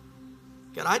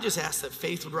 God, I just ask that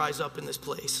faith would rise up in this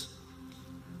place.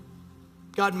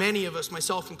 God, many of us,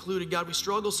 myself included, God, we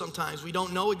struggle sometimes. We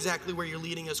don't know exactly where you're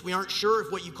leading us. We aren't sure if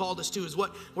what you called us to is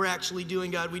what we're actually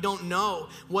doing, God. We don't know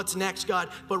what's next, God.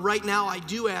 But right now, I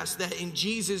do ask that in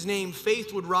Jesus' name,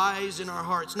 faith would rise in our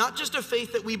hearts. Not just a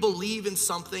faith that we believe in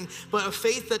something, but a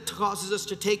faith that causes us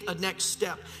to take a next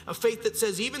step. A faith that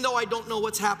says, even though I don't know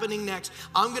what's happening next,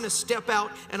 I'm going to step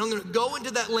out and I'm going to go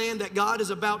into that land that God is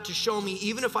about to show me,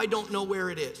 even if I don't know where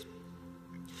it is.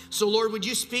 So Lord, would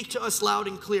you speak to us loud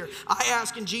and clear? I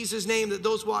ask in Jesus' name that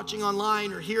those watching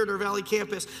online or here at our Valley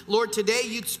campus, Lord, today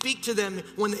you'd speak to them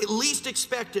when they least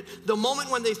expect it. The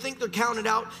moment when they think they're counted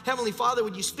out, Heavenly Father,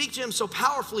 would you speak to them so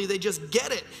powerfully they just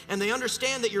get it and they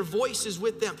understand that your voice is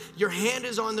with them, your hand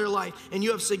is on their life, and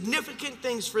you have significant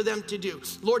things for them to do.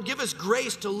 Lord, give us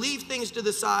grace to leave things to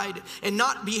the side and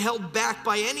not be held back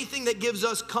by anything that gives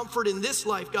us comfort in this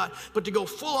life, God, but to go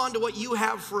full on to what you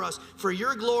have for us, for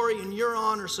your glory and your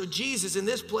honor. So Jesus, in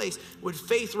this place, would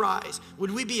faith rise?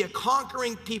 Would we be a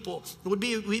conquering people? Would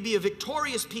we be a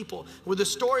victorious people? Would the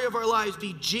story of our lives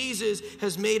be Jesus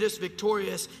has made us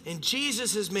victorious and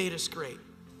Jesus has made us great?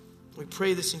 We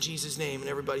pray this in Jesus' name, and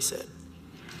everybody said,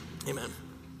 amen.